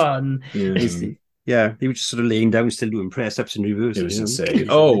hot sun? Yeah, he was just sort of laying down, still doing press-ups in reverse. It was insane.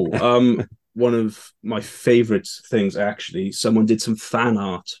 One of my favorite things, actually, someone did some fan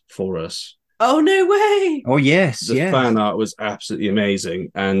art for us. Oh, no way. Oh, yes. The fan art was absolutely amazing.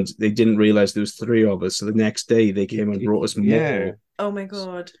 And they didn't realize there was 3 of us. So the next day they came and brought us more. Yeah. Oh, my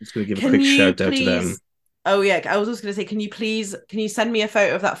God. I'm just going to give a quick shout out to them. Oh, yeah. I was also going to say, can you send me a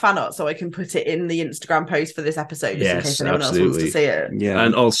photo of that fan art so I can put it in the Instagram post for this episode just in case anyone else wants to see it? Yeah.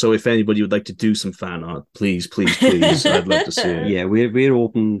 And also, if anybody would like to do some fan art, please, I'd love to see it. Yeah, we're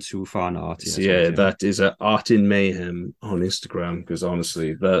open to fan art. Yes, so that is Art in Mayhem on Instagram, because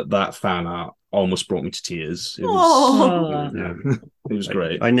honestly, that fan art almost brought me to tears. It was, it was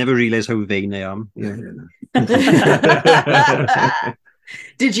great. I never realised how vain I am. Yeah.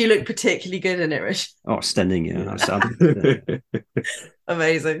 Did you look particularly good in it, Rich? Oh, stunning, yeah.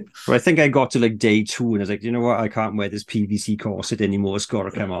 Amazing. But I think I got to like day 2 and I was like, you know what? I can't wear this PVC corset anymore. It's got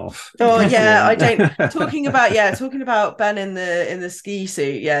to come off. Oh, yeah. I don't. Talking about Ben in the ski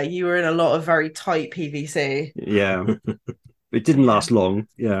suit. Yeah, you were in a lot of very tight PVC. Yeah. It didn't last long.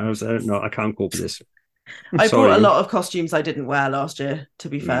 Yeah, I can't cope with this. I bought a lot of costumes I didn't wear last year, to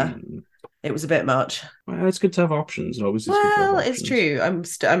be fair. It was a bit much. Well, it's good to have options. Well, it's true.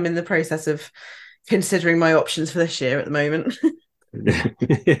 I'm in the process of considering my options for this year at the moment.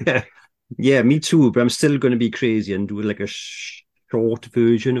 Yeah, me too. But I'm still going to be crazy and do like a short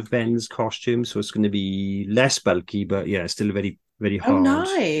version of Ben's costume. So it's going to be less bulky, but yeah, still very, very hard. Oh,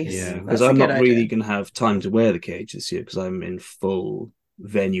 nice. Yeah, because I'm not really going to have time to wear the cage this year because I'm in full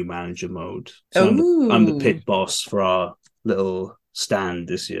venue manager mode. So I'm the pit boss for our little stand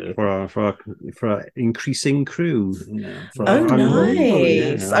this year for our increasing crew. Yeah,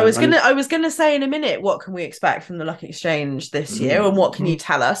 nice. Yeah. I was gonna say in a minute, what can we expect from the Lucky Exchange this year, and what can you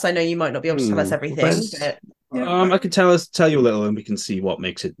tell us? I know you might not be able to tell us everything, but I can tell you a little, and we can see what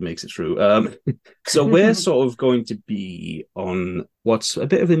makes it through. So we're sort of going to be on what's a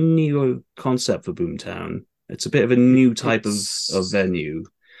bit of a new concept for Boomtown. It's a bit of a new type of venue.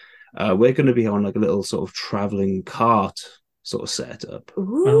 We're going to be on like a little sort of traveling cart sort of setup.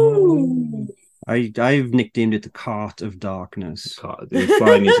 Ooh. I've nicknamed it the Cart of Darkness.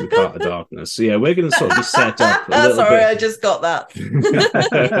 Flying into the Cart of Darkness. So yeah, we're going to sort of be set up a little Sorry, bit. I just got that.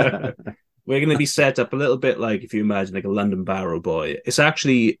 We're going to be set up a little bit like if you imagine like a London Barrow Boy. It's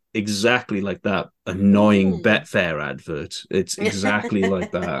actually exactly like that annoying Betfair advert. It's exactly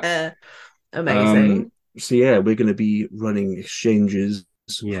like that. Amazing. So yeah, we're going to be running exchanges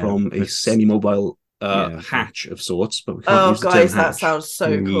from a semi-mobile hatch of sorts, but we can't use the term that hatch. sounds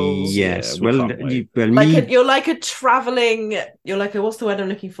so cool. Yes, you're like a traveling. You're like a, what's the word I'm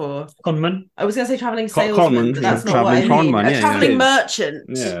looking for? Conman. I was going to say traveling salesman, but that's not what I mean. A traveling merchant.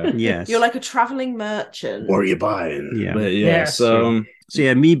 Yeah. Yes. You're like a traveling merchant. What are you buying? Yeah. But so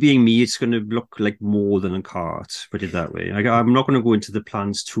yeah, me being me, it's going to look like more than a cart. Put it that way. I'm not going to go into the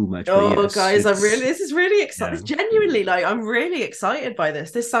plans too much. Guys, this is really exciting. Yeah. Genuinely, like, I'm really excited by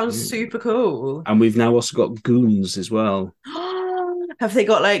this. This sounds super cool. And we've now also got goons as well. Have they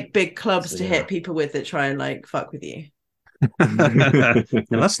got like big clubs to hit people with that try and like fuck with you? Now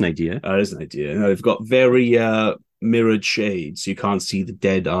that's an idea. That is an idea. No, they've got very mirrored shades, so you can't see the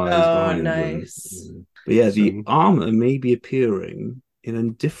dead eyes behind nice. them. But yeah, the armor may be appearing in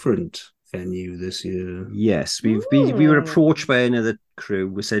a different venue this year. Yes, we were approached by another crew.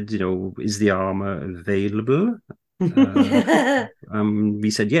 We said, is the armor available?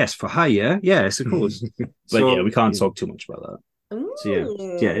 We said yes for hire. Yes, of course. But we can't talk too much about that. So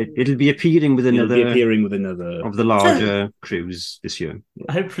it'll be appearing with another of the larger crews this year.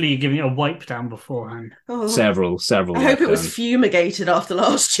 Hopefully, you're giving it a wipe down beforehand. Several. I hope it was fumigated after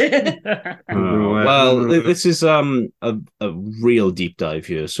last year. This is a real deep dive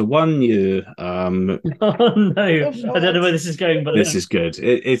here. So 1 year. Oh no! I don't know where this is going, but this is good.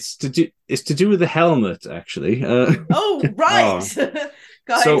 It's to do with the helmet, actually. Right.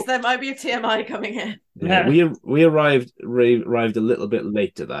 Guys, there might be a TMI coming in. Yeah, we arrived a little bit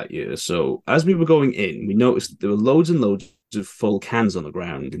later that year. So as we were going in, we noticed that there were loads and loads of full cans on the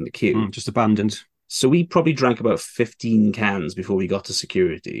ground in the queue. Just abandoned. So we probably drank about 15 cans before we got to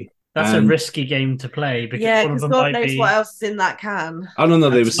security. That's a risky game to play because God knows what else is in that can. Oh no,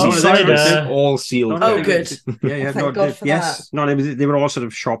 they were all sealed. Oh, good. Thank God for that. No, they were all sort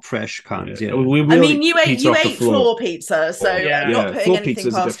of shop fresh cans. Yeah. You ate floor pizza, so I'm not putting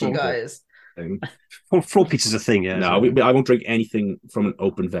anything past you guys. Floor pizza's a thing, yeah. No, I won't drink anything from an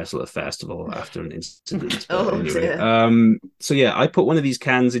open vessel at festival after an incident. Dear. So yeah, I put one of these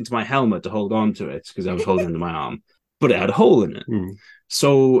cans into my helmet to hold on to it because I was holding it in my arm, but it had a hole in it.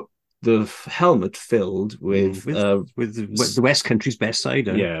 So the helmet filled with the West Country's best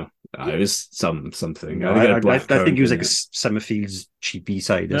cider. Yeah, it was something. I think it was like a Summerfield's cheapy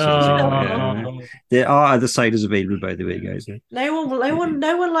cider. There are other ciders available, by the way, guys. No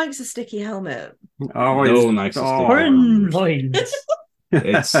one likes a sticky helmet. No one likes a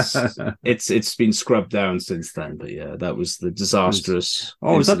sticky. It's been scrubbed down since then, but yeah, that was the disastrous.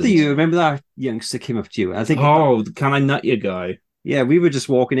 Was that the year? Remember that youngster came up to you? I think. Can I nut you, guy? Yeah, we were just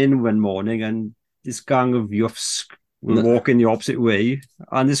walking in one morning and this gang of youths were walking the opposite way.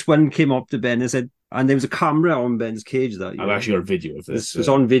 And this one came up to Ben and said, and there was a camera on Ben's cage that year. I've actually got a video of this. It was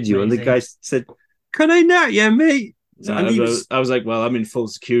on video. Amazing. And the guy said, "Can I nut you, mate?" I was like, well, I'm in full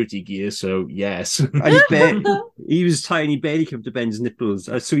security gear, so yes. And he was tiny, barely came up to Ben's nipples.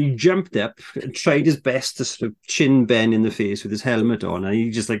 So he jumped up and tried his best to sort of chin Ben in the face with his helmet on. And he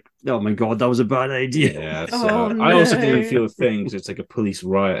just like, oh my God, that was a bad idea. Yeah, I also didn't feel a thing because it's like a police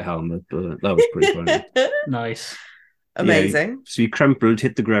riot helmet, but that was pretty funny. Nice. Amazing. Yeah, so he crumpled,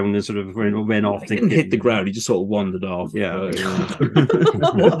 hit the ground, and sort of went off. He didn't hit the ground. He just sort of wandered off. Yeah,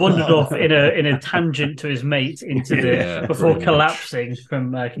 wandered off in a tangent to his mate into before collapsing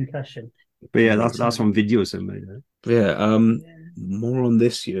from concussion. But yeah, that's on video somewhere. Yeah. More on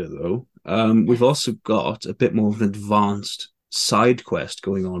this year though. We've also got a bit more of an advanced side quest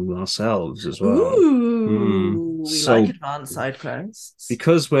going on with ourselves as well. Ooh, we So- like advanced side quests.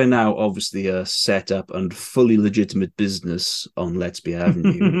 Because we're now obviously a set up and fully legitimate business on Let's Be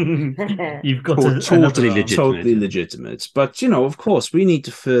Avenue. You've got Totally another arm. legit. Totally legitimate. But, of course, we need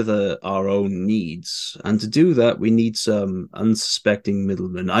to further our own needs. And to do that, we need some unsuspecting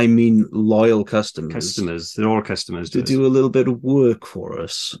middlemen. I mean, loyal customers. They're all customers. To do a little bit of work for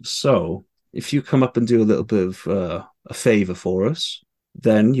us. So if you come up and do a little bit of a favor for us,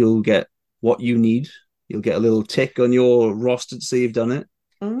 then you'll get what you need. You'll get a little tick on your roster to say you've done it.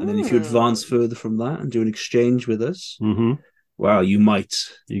 And then if you advance further from that and do an exchange with us, well, you might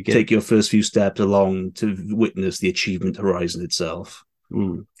take your first few steps along to witness the achievement horizon itself.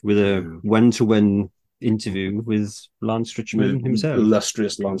 With a one-to-one interview with Lance Richmond himself.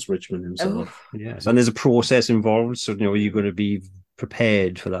 Illustrious Lance Richmond himself. Yes, and there's a process involved, so you're going to be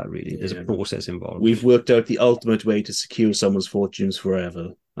prepared for that, really. There's a process involved. We've worked out the ultimate way to secure someone's fortunes forever,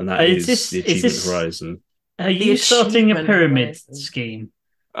 and that is the achievement horizon. Are you starting a pyramid scheme?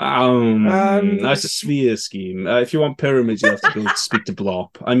 That's a sphere scheme. If you want pyramids, you have to go speak to Blop.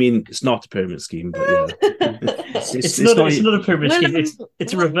 I mean, it's not a pyramid scheme, but yeah. It's not a pyramid scheme.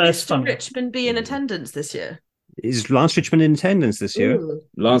 It's a reverse funnel. Will Richmond be in attendance this year? Is Lance Richmond in attendance this year? Ooh.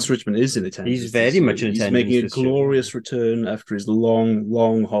 Lance Richmond is in attendance. He's very much in attendance. He's making a glorious return after his long,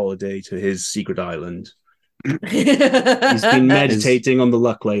 long holiday to his secret island. He's been meditating on the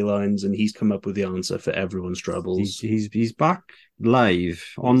luck ley lines, and he's come up with the answer for everyone's troubles. He's back live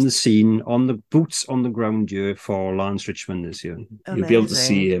on the scene, on the boots on the ground here for Lance Richmond this year. Amazing. You'll be able to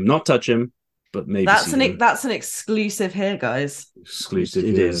see him, not touch him, but maybe that's see an exclusive here, guys. Exclusive.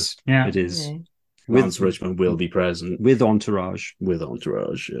 It is. Yeah, it is. Yeah. Lance Richmond will be present with entourage. With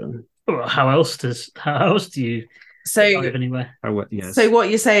entourage, yeah. Well, how else do you drive anywhere? Yes. So what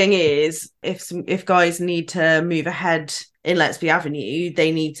you're saying is, if guys need to move ahead in Let's Be Avenue,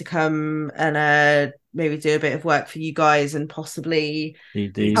 they need to come and maybe do a bit of work for you guys and possibly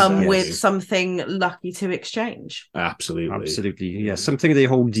come with something lucky to exchange. Absolutely. Yeah, something they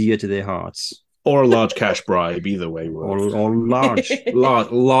hold dear to their hearts. Or a large cash bribe, either way. Or large.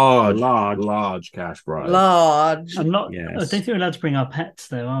 large cash bribe. Large. I don't think we're allowed to bring our pets,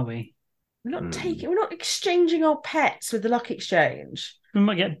 though, are we? We're not exchanging our pets with the luck exchange. We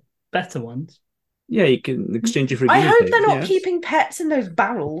might get better ones. Yeah, you can exchange it for a I guinea hope pig. they're not keeping pets in those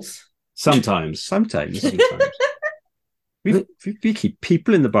barrels. Sometimes. We keep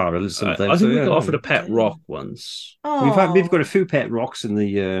people in the barrels sometimes. I think we got offered a pet rock once. We've got a few pet rocks in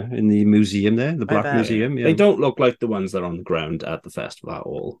the museum there, the Black Museum. Yeah. They don't look like the ones that are on the ground at the festival at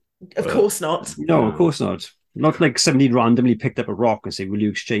all. Of course not. No, of course not. Not like somebody randomly picked up a rock and say, "Will you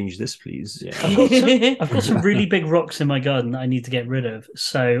exchange this, please?" Yeah. I've got some really big rocks in my garden that I need to get rid of,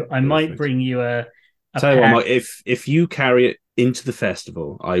 so I might bring you a Tell you what, if you carry it into the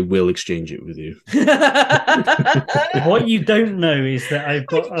festival, I will exchange it with you. What you don't know is that I've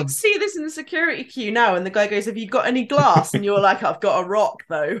got. I can see this in the security queue now, and the guy goes, "Have you got any glass?" And you're like, "I've got a rock,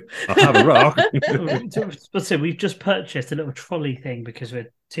 though." I have a rock. But so we've just purchased a little trolley thing because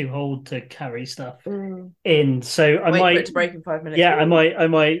we're too old to carry stuff in. So I might for it to break in 5 minutes. Yeah, I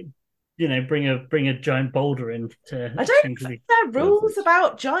might. Bring a giant boulder in to. I don't think there are rules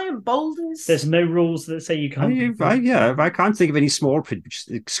about giant boulders. There's no rules that say you can't. I can't think of any small print which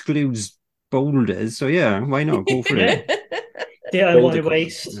excludes boulders. So yeah, why not go for it? DIY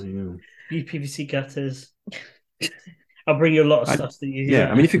waste, UPVC gutters. I'll bring you a lot of stuff that you.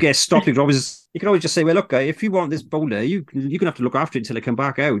 Yeah, I mean, if you get stopped, you can always just say, "Well, look, if you want this boulder, you can have to look after it until I come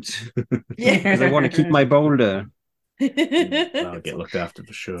back out." Because I want to keep my boulder. I'll get looked after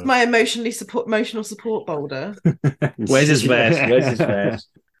for sure. It's my emotional support boulder. Where's his vest?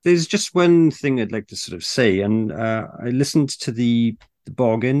 There's just one thing I'd like to sort of say, and I listened to the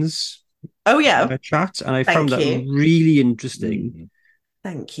Boggins chat, and I found that really interesting.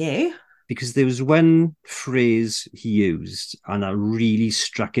 Thank you. Because there was one phrase he used, and that really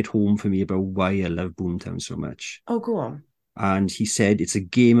struck it home for me about why I love Boomtown so much. Oh, go on. And he said it's a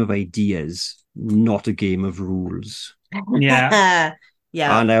game of ideas, not a game of rules. Yeah.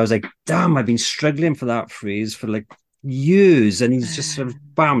 Yeah. And I was like, damn, I've been struggling for that phrase for like years. And he's just sort of,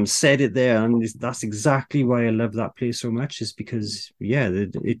 bam, said it there. And that's exactly why I love that place so much, is because,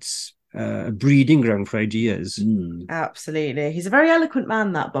 it's a breeding ground for ideas. Absolutely. He's a very eloquent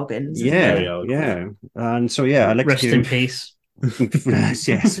man, that Boggins. Yeah. And so, I like rest to in peace.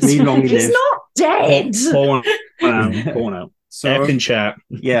 Yes, may long live. He's not dead. Born out. So in chat.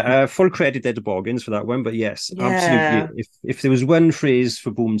 Yeah, full credit there to Boggins for that one. But yes, Yeah. absolutely. If there was one phrase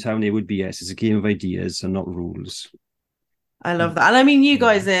for Boomtown, it would be yes. It's a game of ideas and not rules. I love that. And I mean, you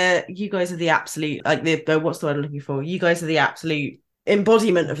guys are the absolute, like, what's the word I'm looking for? You guys are the absolute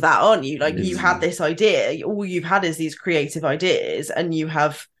embodiment of that, aren't you? Like, you had this idea, all you've had is these creative ideas, and you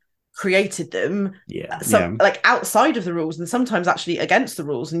have created them like outside of the rules, and sometimes actually against the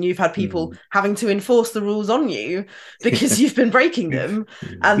rules, and you've had people having to enforce the rules on you because you've been breaking them,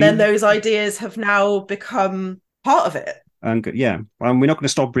 and then those ideas have now become part of it. And we're not going to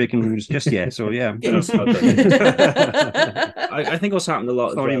stop breaking rules just yet. So yeah. I think what's happened a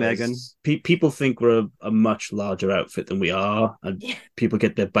lot. Sorry, Megan. People think we're a much larger outfit than we are, and people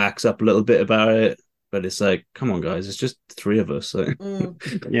get their backs up a little bit about it. But it's like, come on, guys, it's just three of us. So.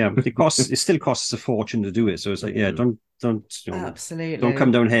 It still costs a fortune to do it. So it's like, don't absolutely don't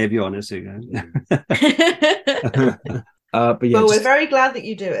come down heavy on us. But we're very glad that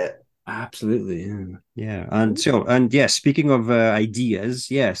you do it. Absolutely, yeah. And speaking of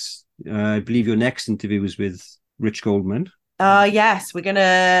ideas, yes, I believe your next interview was with Rich Goldman. Yes, we're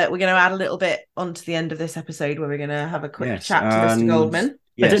gonna add a little bit onto the end of this episode where we're gonna have a quick chat to Mr. Goldman.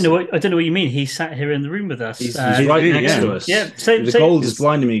 Yes. I don't know what you mean. He sat here in the room with us. He's right next to us. Yeah, the gold is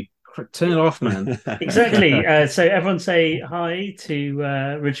blinding me. Turn it off, man. Exactly. So everyone say hi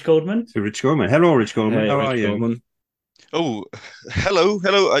to Rich Goldman. To Rich Goldman. Hello, Rich Goldman. How are you? Goldman. Oh, hello.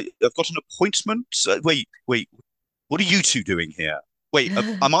 I've got an appointment. Wait. What are you two doing here? Wait,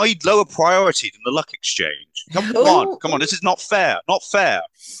 am I lower priority than the luck exchange? Come on. This is not fair. Not fair.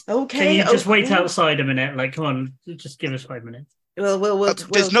 Okay. Can you just wait outside a minute? Like, come on, just give us 5 minutes.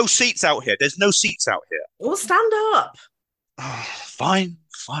 There's no seats out here. We'll stand up. Fine.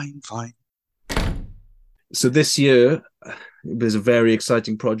 So this year, there's a very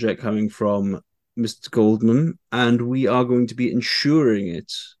exciting project coming from Mr. Goldman, and we are going to be insuring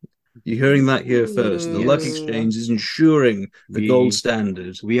it. You're hearing that here first. The Luck Exchange is insuring the gold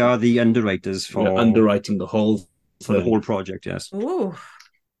standard. We are the underwriters for underwriting the whole project. Yes. Ooh.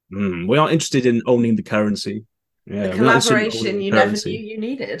 We are interested in owning the currency. Yeah, the collaboration you never knew you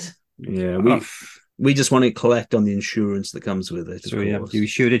needed. Yeah, we just want to collect on the insurance that comes with it. So you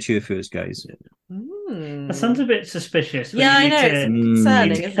showed it here first, guys. That sounds a bit suspicious. Yeah, I know. It's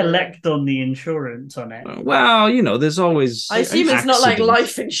concerning. To collect on the insurance on it. Well, there's always. I assume it's not like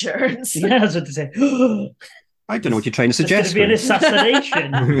life insurance. Yeah, I was going to say. I don't know what you're trying to suggest. There's going to be an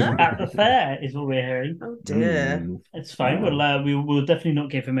assassination at the fair, is what we're hearing. Oh dear. It's fine. We'll definitely not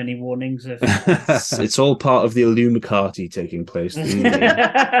give him any warnings. It's all part of the Illuminati taking place.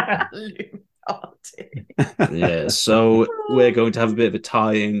 Yeah, so we're going to have a bit of a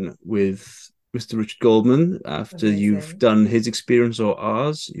tie-in with Mr. Richard Goldman. After you've done his experience or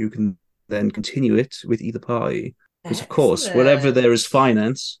ours, you can then continue it with either party. Because, of course, wherever there is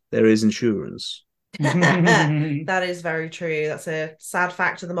finance, there is insurance. That is very true. That's a sad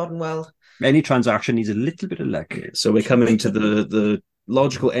fact of the modern world. Any transaction needs a little bit of luck. So we're coming to the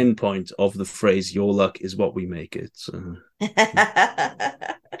logical endpoint of the phrase, your luck is what we make it. So.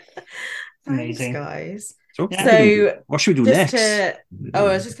 Thanks, guys. So what should we do next? I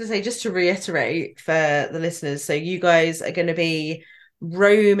was just going to say, just to reiterate for the listeners, so you guys are going to be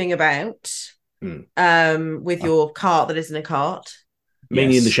roaming about with your cart that isn't a cart.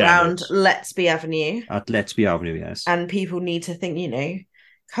 Mainly in the Around shadows. Let's-Be Avenue. At Let's-Be Avenue, yes. And people need to think,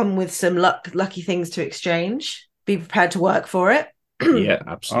 come with some lucky things to exchange. Be prepared to work for it. Yeah,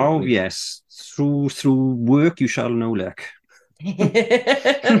 absolutely. Oh, yes. Through work, you shall know luck.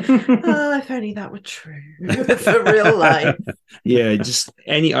 If only that were true for real life. Yeah, just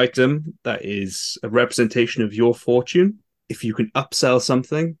any item that is a representation of your fortune. If you can upsell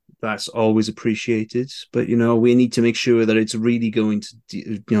something, that's always appreciated. But we need to make sure that it's really going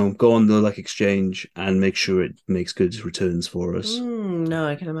to go on the Luck Exchange and make sure it makes good returns for us. No,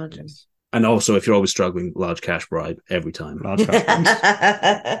 I can imagine. And also, if you're always struggling, large cash bribe every time. Large cash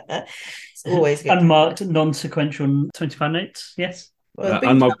bribes. It's always good. Unmarked, non-sequential 25 notes. Yes.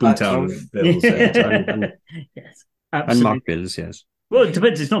 Unmarked Boomtown bills. Yes. Absolutely. Unmarked bills. Yes. Well, it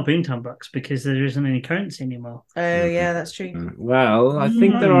depends. It's not Boomtown bucks because there isn't any currency anymore. Oh, yeah, that's true. Well, I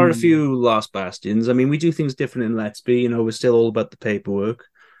think there are a few last bastions. I mean, we do things different in Let's Be. We're still all about the paperwork.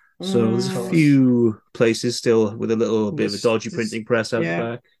 So there's a few places still with a little bit of a dodgy printing press out the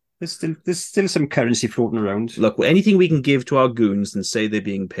back. There's still some currency floating around. Look, anything we can give to our goons and say they're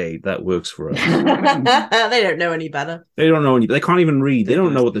being paid, that works for us. They don't know any better. They don't know any. They can't even read. They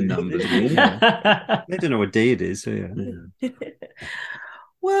don't know what the numbers mean. They don't know what day it is. So yeah.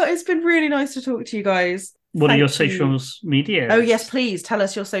 Well, it's been really nice to talk to you guys. What are your Thank you. social media? Oh, yes, please tell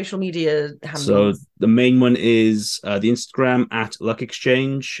us your social media handles. So the main one is the Instagram at Luck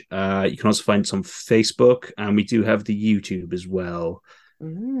Exchange. You can also find us on Facebook, and we do have the YouTube as well. Are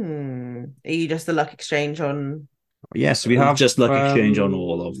you just the Luck Exchange on? Yes, we have just Luck Exchange on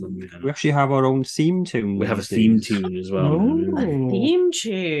all of them. Yeah. We actually have our own theme tune. We have a theme tune as well. A theme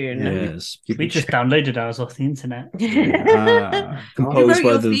tune. Yes, we just downloaded ours off the internet. Who wrote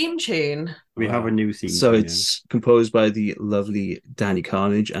your theme tune? We have a new theme. So it's composed by the lovely Danny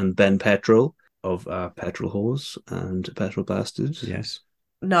Carnage and Ben Petrol of Petrol Horse and Petrol Bastards. Yes.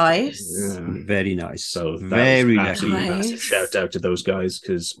 Nice. Yeah. Very nice. So very nice. Massive shout out to those guys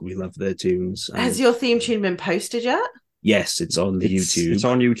because we love their tunes. Has your theme tune been posted yet? Yes, it's on the YouTube. It's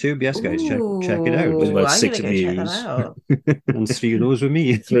on YouTube. Yes, guys, check it out. There's about 6 views. And 3 of those were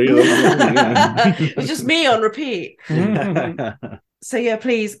me. 3 of those. It's just me on repeat. So yeah,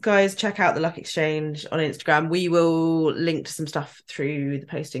 please guys, check out the Luck Exchange on Instagram. We will link to some stuff through the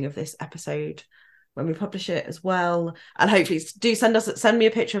posting of this episode when we publish it as well. And hopefully do send me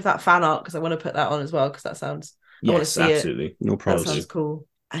a picture of that fan art because I want to put that on as well because that sounds yes, I want to see absolutely. It. No problem. That sounds cool.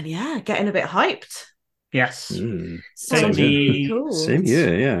 And yeah, getting a bit hyped. Yes. Sounds really cool. Same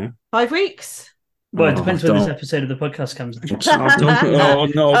year, yeah. 5 weeks. Well, it depends when this episode of the podcast comes out. Oh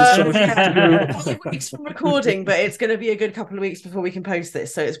no, there's 5 weeks from recording, but it's going to be a good couple of weeks before we can post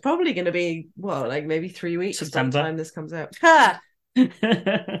this. So it's probably going to be like maybe 3 weeks by the time this comes out.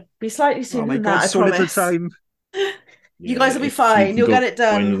 Be slightly sooner than that. I promise. Time. You guys will be fine. You'll get it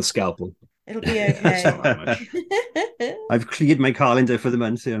done with a scalpel. It'll be okay. I've cleared my calendar for the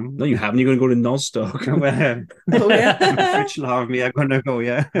month. Yeah. No, you haven't. You're going to go to Nostock. Rich will have me. I'm going to go.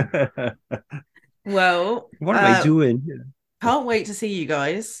 Yeah. Well, what am I doing? Can't wait to see you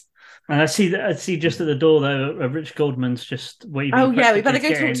guys. And I see just at the door though, Rich Goldman's just waving. Oh yeah, we better go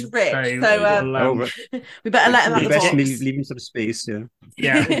talk to Rich. So we better let him out the box. Leave him some space. Yeah.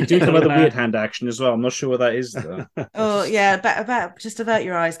 Yeah. You do some other weird hand action as well. I'm not sure what that is though. Oh yeah, better just avert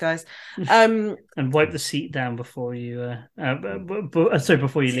your eyes, guys. And wipe the seat down before you.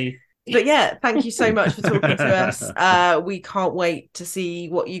 Before you leave. But yeah, thank you so much for talking to us. We can't wait to see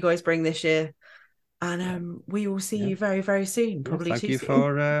what you guys bring this year. And we will see you very, very soon. Probably thank too you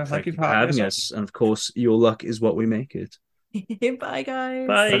soon. Thank you for having us. And of course, your luck is what we make it. Bye, guys.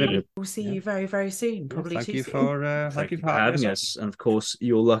 Bye. We'll see you very, very soon. Probably thank too you soon. Thank you for having us. And of course,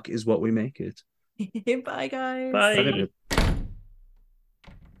 your luck is what we make it. Bye, guys. Bye.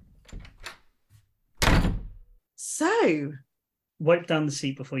 So, wipe down the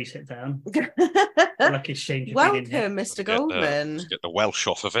seat before you sit down. Luck Exchange. Welcome, Mr. Goldman. Get the Welsh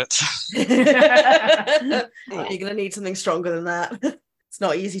off of it. You're going to need something stronger than that. It's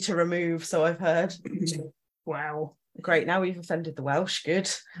not easy to remove, so I've heard. Wow. Great. Now we've offended the Welsh.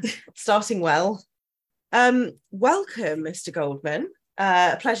 Good. Starting well. Welcome, Mr. Goldman.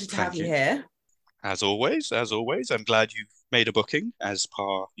 Pleasure to have you here. As always. I'm glad you've made a booking as per,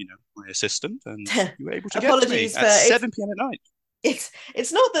 my assistant, and you were able to get to me at 7 p.m. at night. It's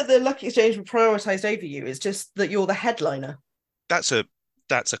not that the Luck Exchange were prioritised over you. It's just that you're the headliner. That's a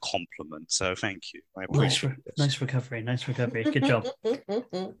compliment. So thank you. I appreciate it. Nice recovery. Good job.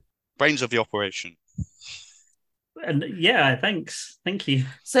 Brains of the operation. And yeah, thanks. Thank you.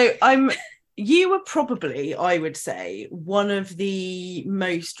 So you were probably, I would say, one of the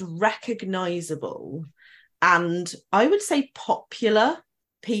most recognisable and I would say popular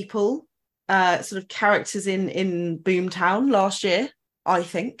people. Sort of characters in Boomtown last year, I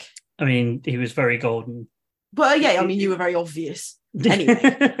think. I mean, he was very golden. But yeah, I mean, you were very obvious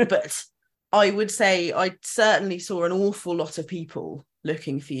anyway. But I would say I certainly saw an awful lot of people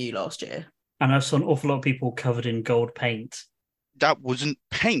looking for you last year. And I saw an awful lot of people covered in gold paint. That wasn't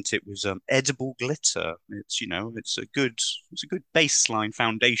paint; it was edible glitter. It's it's a good baseline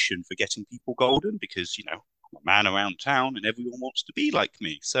foundation for getting people golden because I'm a man around town and everyone wants to be like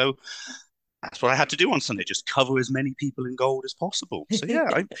me. So that's what I had to do on Sunday, just cover as many people in gold as possible. So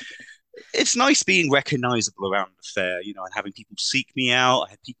yeah, it's nice being recognizable around the fair, and having people seek me out.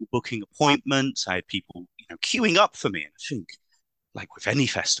 I had people booking appointments. I had people, queuing up for me. And I think, like with any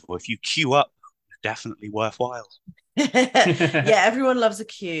festival, if you queue up, it's definitely worthwhile. Yeah, everyone loves a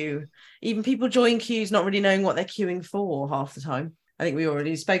queue. Even people join queues not really knowing what they're queuing for half the time. I think we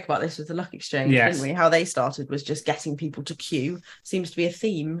already spoke about this with the Luck Exchange, didn't we? How they started was just getting people to queue. Seems to be a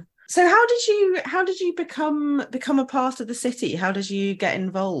theme. So how did you become a part of the city? How did you get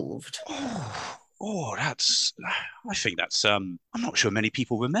involved? I think that's I'm not sure many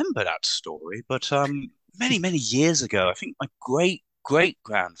people remember that story, but many years ago, I think my great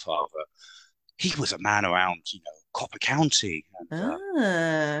grandfather, he was a man around Copper County,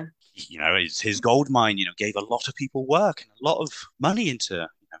 and his gold mine, gave a lot of people work and a lot of money into that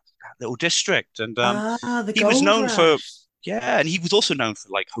little district. And the he was gold known for, rush. yeah, and he was also known for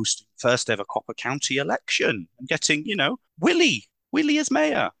like hosting first ever Copper County election and getting, Willie as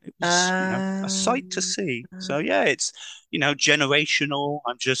mayor. It was, a sight to see. So yeah, it's, generational.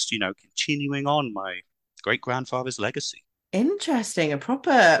 I'm just, continuing on my great grandfather's legacy. Interesting. A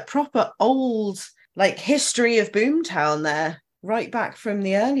proper old like history of Boomtown there, right back from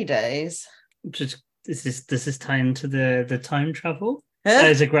the early days. Just does this tie into the time travel?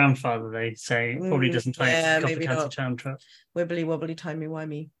 As a grandfather, they say probably doesn't tie into the Copper County time travel. Wibbly wobbly timey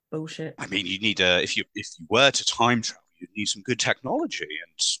wimey bullshit. I mean, you need if you were to time travel, you'd need some good technology.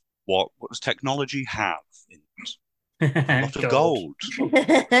 And what does technology have in it? A lot of gold.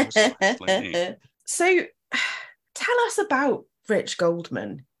 So tell us about Rich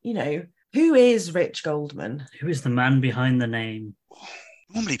Goldman. Who is Rich Goldman? Who is the man behind the name?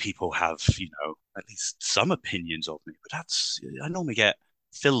 Normally people have, at least some opinions of me, but I normally get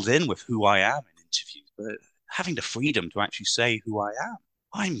filled in with who I am in interviews, but having the freedom to actually say who I am.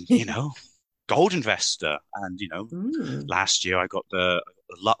 I'm, gold investor. And, last year I got the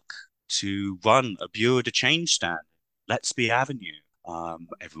luck to run a Bureau de Change stand, Let's Be Avenue.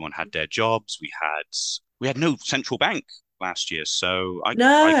 Everyone had their jobs. We had no central bank last year. So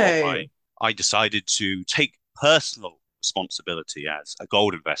I decided to take personal responsibility as a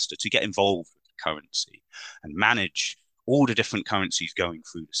gold investor to get involved with the currency and manage all the different currencies going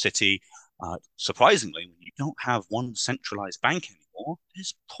through the city. Surprisingly, when you don't have one centralized bank anymore,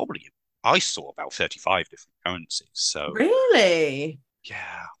 there's probably, I saw about 35 different currencies. So really?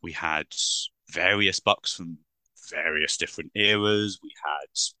 Yeah, we had various bucks from various different eras. We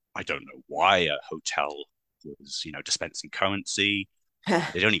had, I don't know why a hotel was, dispensing currency.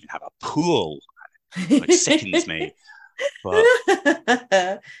 They don't even have a pool. It sickens me. But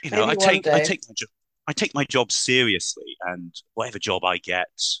I take my job seriously, and whatever job I get,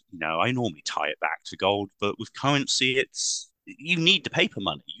 I normally tie it back to gold. But with currency, you need the paper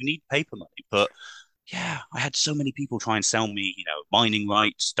money. You need paper money. But yeah, I had so many people try and sell me, mining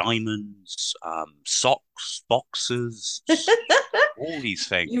rights, diamonds, socks, boxes, all these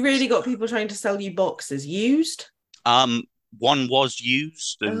things. You really got people trying to sell you boxes used? One was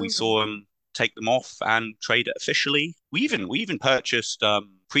used, and we saw them take them off and trade it officially. We even purchased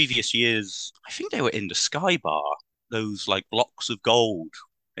previous years. I think they were in the Sky Bar. Those like blocks of gold.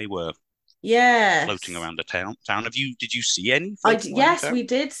 They were floating around the town. Did you see any? Yes, we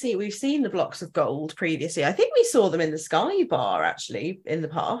did see. We've seen the blocks of gold previously. I think we saw them in the Sky Bar actually in the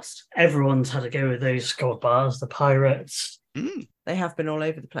past. Everyone's had a go with those gold bars. The pirates. They have been all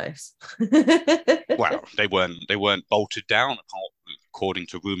over the place. Well, they weren't bolted down according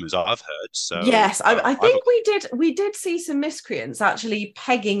to rumors I've heard. So yes, I think we did see some miscreants actually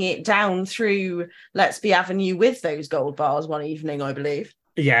pegging it down through Let's Be Avenue with those gold bars one evening, I believe.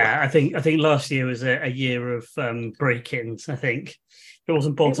 Yeah, I think last year was a year of break-ins. I think it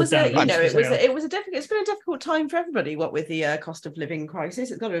wasn't bolted down. It's been a difficult time for everybody. What with the cost of living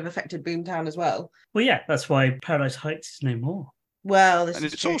crisis, it's got to have affected Boomtown as well. Well, yeah, that's why Paradise Heights is no more. Well,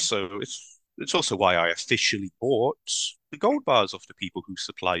 it's also why I officially bought the gold bars off the people who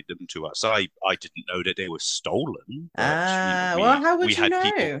supplied them to us. I didn't know that they were stolen. How would you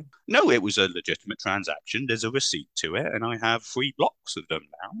know? No, it was a legitimate transaction. There's a receipt to it, and I have 3 blocks of them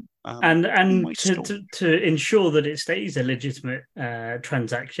now. And to ensure that it stays a legitimate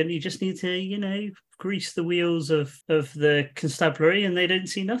transaction, you just need to, grease the wheels of the constabulary, and they don't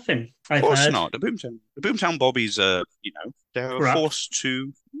see nothing. Of course not. The Boomtown Bobbies are, they're corrupt. Forced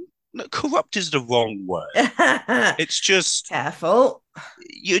to. No, corrupt is the wrong word. It's just careful.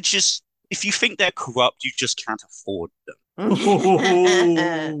 If you think they're corrupt, you just can't afford them.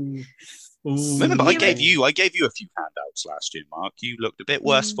 Remember, I gave you a few handouts last year, Mark. You looked a bit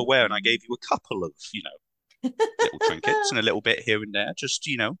worse for wear, and I gave you a couple of, little trinkets and a little bit here and there, just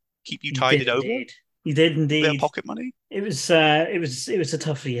keep you tided over. You did indeed. Bit of pocket money. It was a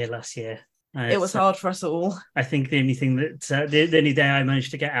tough year last year. It was hard for us all. I think the only thing that the only day I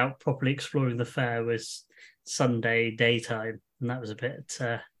managed to get out properly exploring the fair was Sunday daytime, and that was a bit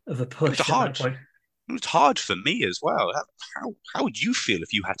of a push. It was hard for me as well. How would you feel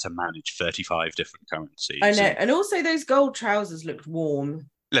if you had to manage 35 different currencies? I know, and also those gold trousers looked warm.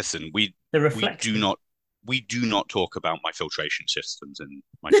 Listen, we do not talk about my filtration systems in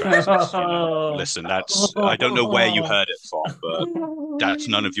my trousers. Listen, I don't know where you heard it from, but that's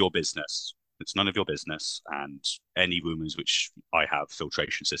none of your business. It's none of your business, and any rumours which I have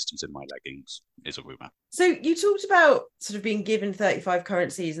filtration systems in my leggings is a rumour. So you talked about sort of being given 35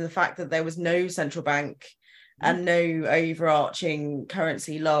 currencies and the fact that there was no central bank and no overarching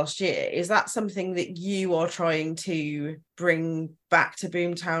currency last year. Is that something that you are trying to bring back to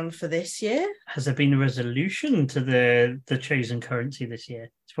Boomtown for this year? Has there been a resolution to the chosen currency this year?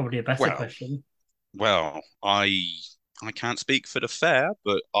 It's probably a better question. Well, I can't speak for the fair,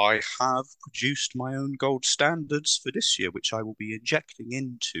 but I have produced my own gold standards for this year, which I will be injecting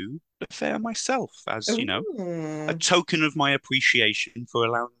into the fair myself as, a token of my appreciation for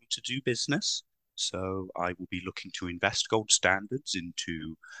allowing me to do business. So I will be looking to invest gold standards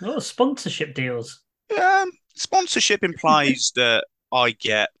into sponsorship deals. Sponsorship implies that I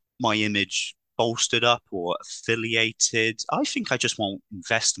get my image bolstered up or affiliated. I think I just want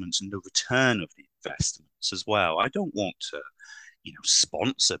investments and the return of the investments as well. I don't want to,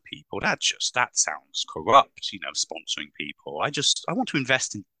 sponsor people. That sounds corrupt, sponsoring people. I want to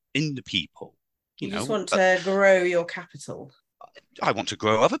invest in the people. You just want to grow your capital. I want to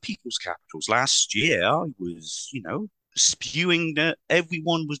grow other people's capitals. Last year, I was, spewing that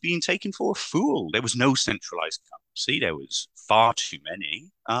everyone was being taken for a fool. There was no centralized currency. There was far too many.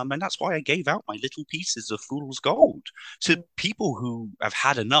 And that's why I gave out my little pieces of fool's gold to people who have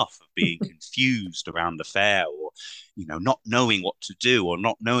had enough of being confused around the fair or, not knowing what to do or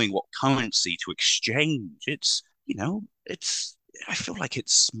not knowing what currency to exchange. I feel like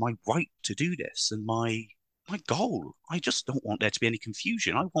it's my right to do this and my goal. I just don't want there to be any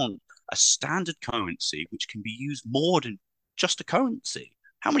confusion. I want a standard currency which can be used more than just a currency.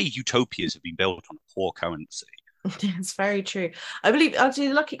 How many utopias have been built on a poor currency? It's very true. I believe actually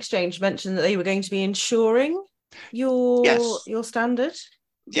the Luck Exchange mentioned that they were going to be insuring your standard.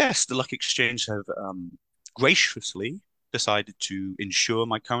 Yes, the Luck Exchange have graciously decided to insure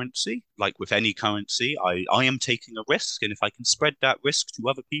my currency. Like with any currency, I am taking a risk, and if I can spread that risk to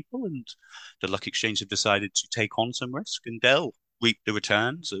other people, and the Luck Exchange have decided to take on some risk, and they'll reap the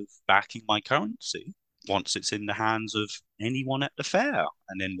returns of backing my currency once it's in the hands of anyone at the fair.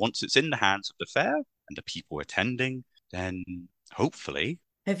 And then once it's in the hands of the fair and the people attending, then hopefully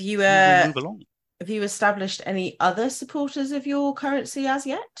we'll move along. Have you established any other supporters of your currency as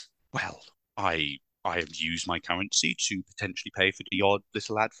yet? Well, I have used my currency to potentially pay for the odd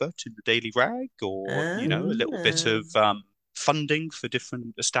little advert in the Daily Rag or, a little bit of funding for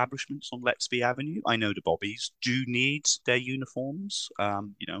different establishments on Lettsby Avenue. I know the Bobbies do need their uniforms,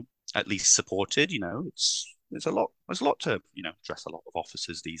 at least supported. There's a lot to, dress a lot of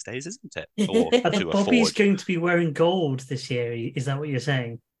officers these days, isn't it? Are the Bobbies going to be wearing gold this year? Is that what you're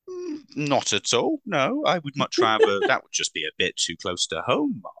saying? Not at all. No, I would much rather. That would just be a bit too close to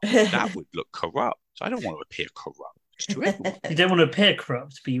home. That would look corrupt. I don't want to appear corrupt to everyone. You don't want to appear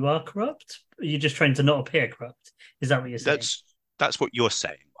corrupt, but you are corrupt? Or you're just trying to not appear corrupt? Is that what you're saying? That's what you're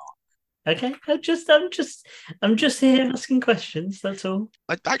saying, Mark. Okay, I'm just here asking questions. That's all.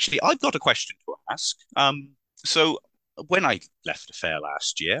 I've got a question to ask. So when I left the fair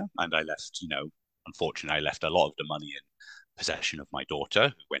last year, and I left, unfortunately, I left a lot of the money in possession of my daughter,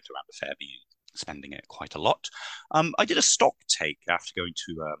 who went around the fair spending it quite a lot. I did a stock take after going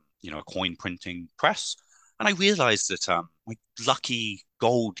to a coin printing press, and I realized that my lucky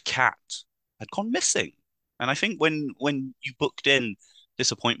gold cat had gone missing. And I think when you booked in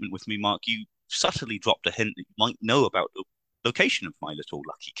this appointment with me, Mark, you subtly dropped a hint that you might know about the location of my little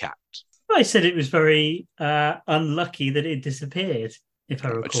lucky cat. I said it was very unlucky that it disappeared, if I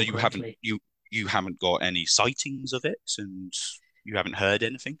recall so you correctly. You haven't got any sightings of it, and you haven't heard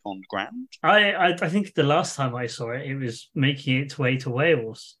anything on the ground? I think the last time I saw it, it was making its way to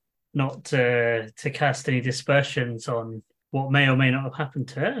Wales, not to cast any dispersions on what may or may not have happened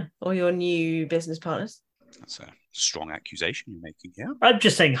to her. Or your new business partners. That's a strong accusation you're making here. I'm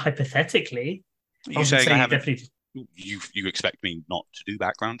just saying hypothetically. Are you saying I haven't... Definitely... You expect me not to do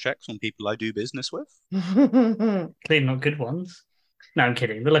background checks on people I do business with? Clearly not good ones. No, I'm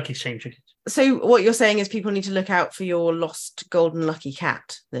kidding. The Luck Exchange are good. So what you're saying is people need to look out for your lost golden lucky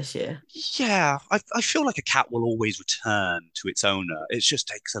cat this year? Yeah, I feel like a cat will always return to its owner. It just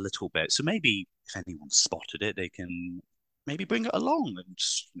takes a little bit. So maybe if anyone spotted it, they can maybe bring it along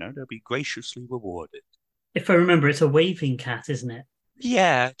and, they'll be graciously rewarded. If I remember, it's a waving cat, isn't it?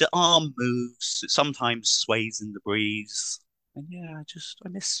 Yeah, the arm moves. It sometimes sways in the breeze. And yeah, I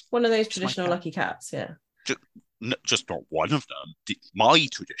miss... One of those traditional lucky cats, yeah. Just not one of them. My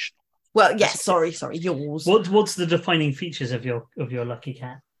traditional. Well, yes, sorry, yours. What's the defining features of your lucky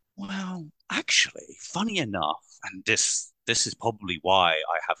cat? Well, actually, funny enough, and this is probably why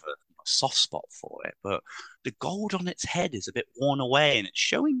I have a soft spot for it, but the gold on its head is a bit worn away and it's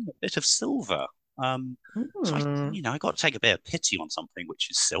showing a bit of silver. So I got to take a bit of pity on something which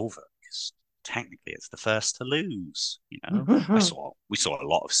is silver, because it technically it's the first to lose. We saw a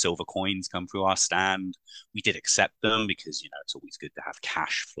lot of silver coins come through our stand. We did accept them because it's always good to have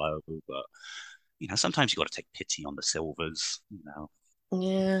cash flow, but sometimes you got to take pity on the silvers.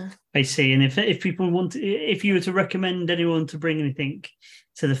 Yeah, I see. And if people if you were to recommend anyone to bring anything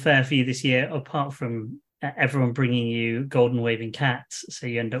to the fair for you this year, apart from everyone bringing you golden waving cats, so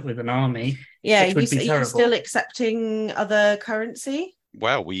you end up with an army. Yeah, which would be terrible. Are you still accepting other currency?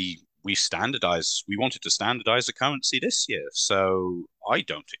 Well, we standardized. We wanted to standardize the currency this year, so I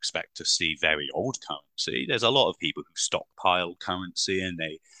don't expect to see very old currency. There's a lot of people who stockpile currency and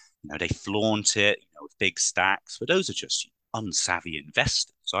they flaunt it, with big stacks. But those are just unsavvy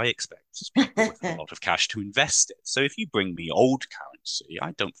investors. I expect people with a lot of cash to invest it. So if you bring me old currency,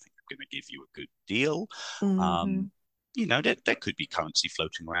 I don't think I'm going to give you a good deal. There could be currency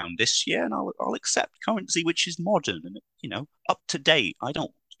floating around this year, and I'll accept currency which is modern and up to date. I don't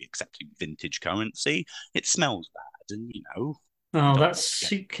want to be accepting vintage currency. It smells bad, and Oh, that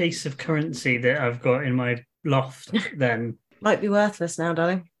suitcase of currency that I've got in my loft then might be worthless now,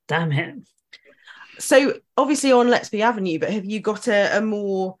 darling. Damn it. So obviously on Let's Be Avenue, but have you got a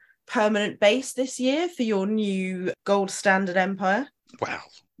more permanent base this year for your new gold standard empire? Well,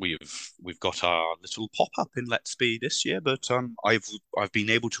 we've got our little pop-up in Let's Be this year, but I've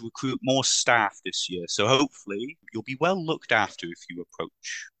been able to recruit more staff this year, so hopefully you'll be well looked after if you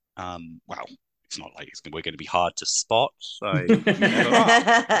approach. Well, it's not like we're going to be hard to spot. So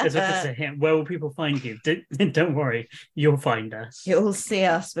where will people find you? Don't worry, you'll find us. You'll see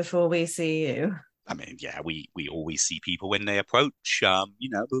us before we see you. I mean, yeah, we always see people when they approach. But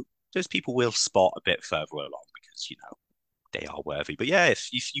those people will spot a bit further along because they are worthy. But yeah, if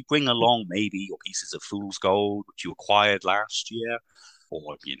you bring along maybe your pieces of fool's gold which you acquired last year,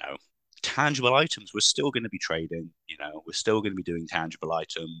 or tangible items, we're still going to be trading. We're still going to be doing tangible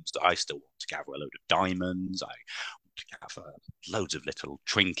items. I still want to gather a load of diamonds. I want to gather loads of little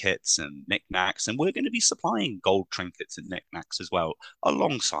trinkets and knickknacks, and we're going to be supplying gold trinkets and knickknacks as well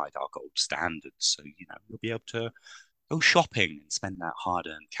alongside our gold standards. So you'll be able to go shopping and spend that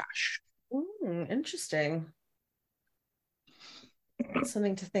hard-earned cash. Interesting.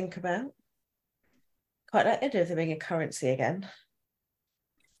 Something to think about. Quite like the idea of there being a currency again.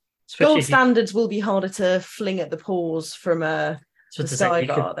 Gold standards will be harder to fling at the paws from the side,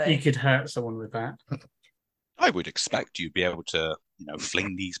 are they? You could hurt someone with that. I would expect you'd be able to,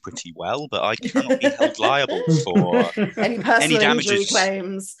 fling these pretty well, but I cannot be held liable for any personal injury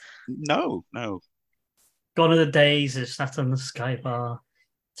claims. No. Gone are the days of sat on the sky bar,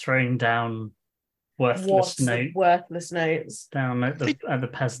 throwing down worthless notes down at the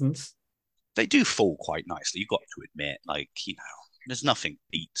peasants. They do fall quite nicely. You've got to admit, there's nothing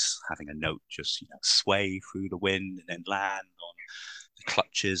beats having a note just sway through the wind and then land on the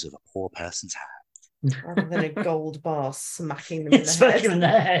clutches of a poor person's hand, rather than a gold bar smacking them in the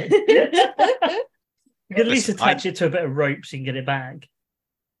head. You could at least attach it to a bit of rope so you can get it back.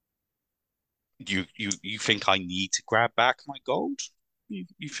 You think I need to grab back my gold? You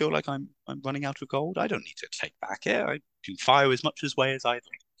feel like I'm running out of gold? I don't need to take back it. I can fire as much away as I like.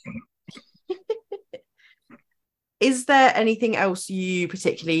 Is there anything else you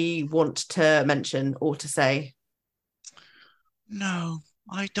particularly want to mention or to say? No,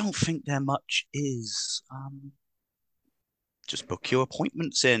 I don't think there much is. Just book your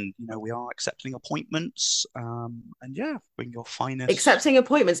appointments in. We are accepting appointments. And yeah, bring your finest. Accepting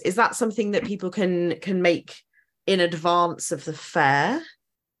appointments, is that something that people can make in advance of the fair?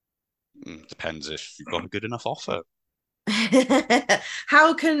 Depends if you've got a good enough offer.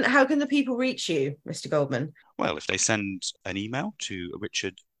 How can the people reach you, Mr. Goldman? Well, if they send an email to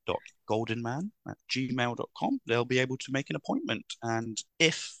richard.goldenman@gmail.com, they'll be able to make an appointment. And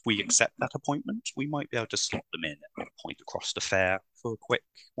if we accept that appointment, we might be able to slot them in at a point across the fair for a quick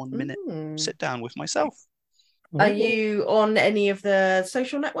 1 minute sit down with myself. Are you on any of the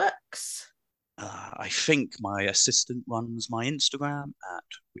social networks? I think my assistant runs my Instagram at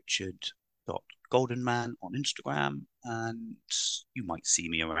richard.goldenman on Instagram, and you might see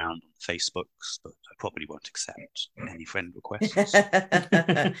me around on Facebooks, but I probably won't accept any friend requests.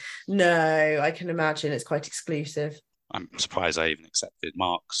 No, I can imagine it's quite exclusive. I'm surprised I even accepted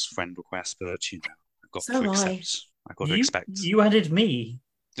Mark's friend request, but I've got to accept. I've got to expect. You added me.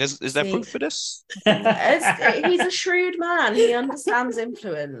 Is there proof for this? He's a shrewd man. He understands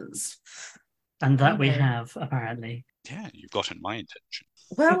influence. And that we have, apparently. Yeah, you've gotten my intention.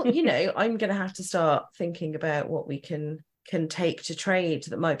 Well, I'm going to have to start thinking about what we can take to trade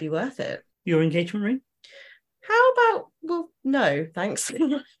that might be worth it. Your engagement ring? How about? Well, no, thanks.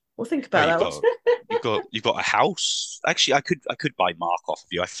 We'll think about that. You've got a house. Actually, I could buy Mark off of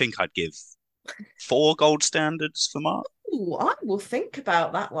you. I think I'd give 4 gold standards for Mark. Ooh, I will think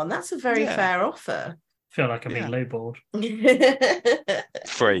about that one. That's a very fair offer. I feel like I'm being lowballed.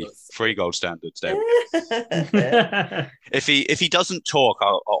 3 gold standards. There we go. If he doesn't talk,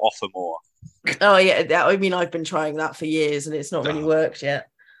 I'll offer more. Oh yeah, I mean I've been trying that for years and it's not really worked yet.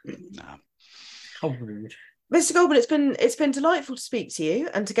 No. How rude. Mr. Goldman, it's been delightful to speak to you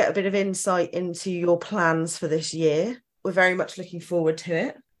and to get a bit of insight into your plans for this year. We're very much looking forward to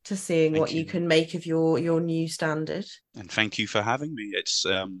it, to seeing what you can make of your new standard. And thank you for having me. It's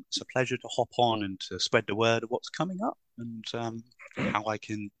a pleasure to hop on and to spread the word of what's coming up and how I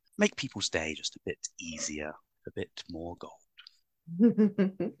can make people's day just a bit easier, a bit more gold.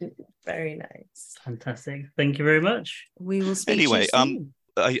 Very nice. Fantastic. Thank you very much. We will speak to you soon.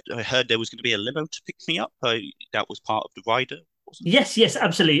 I heard there was going to be a limo to pick me up. That was part of the rider. Yes,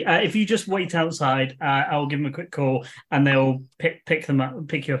 absolutely. If you just wait outside, I'll give them a quick call and they'll pick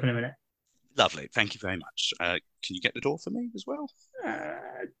you up in a minute. Lovely. Thank you very much. Can you get the door for me as well?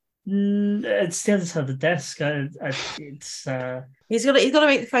 It's the other side of the desk. It's he's got to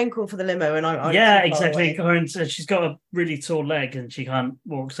make the phone call for the limo, and I'm exactly. She's got a really tore leg and she can't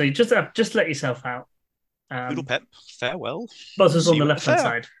walk. So you just let yourself out. Little Pep, farewell. Buzzer's on the left hand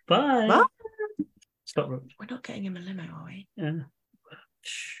side. Bye. Bye. We're not getting him a limo, are we? Yeah.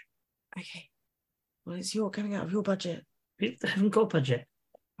 Okay. Well, it's coming out of your budget. We haven't got a budget.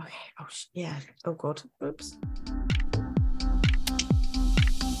 Okay. Oh, yeah. Oh, God. Oops.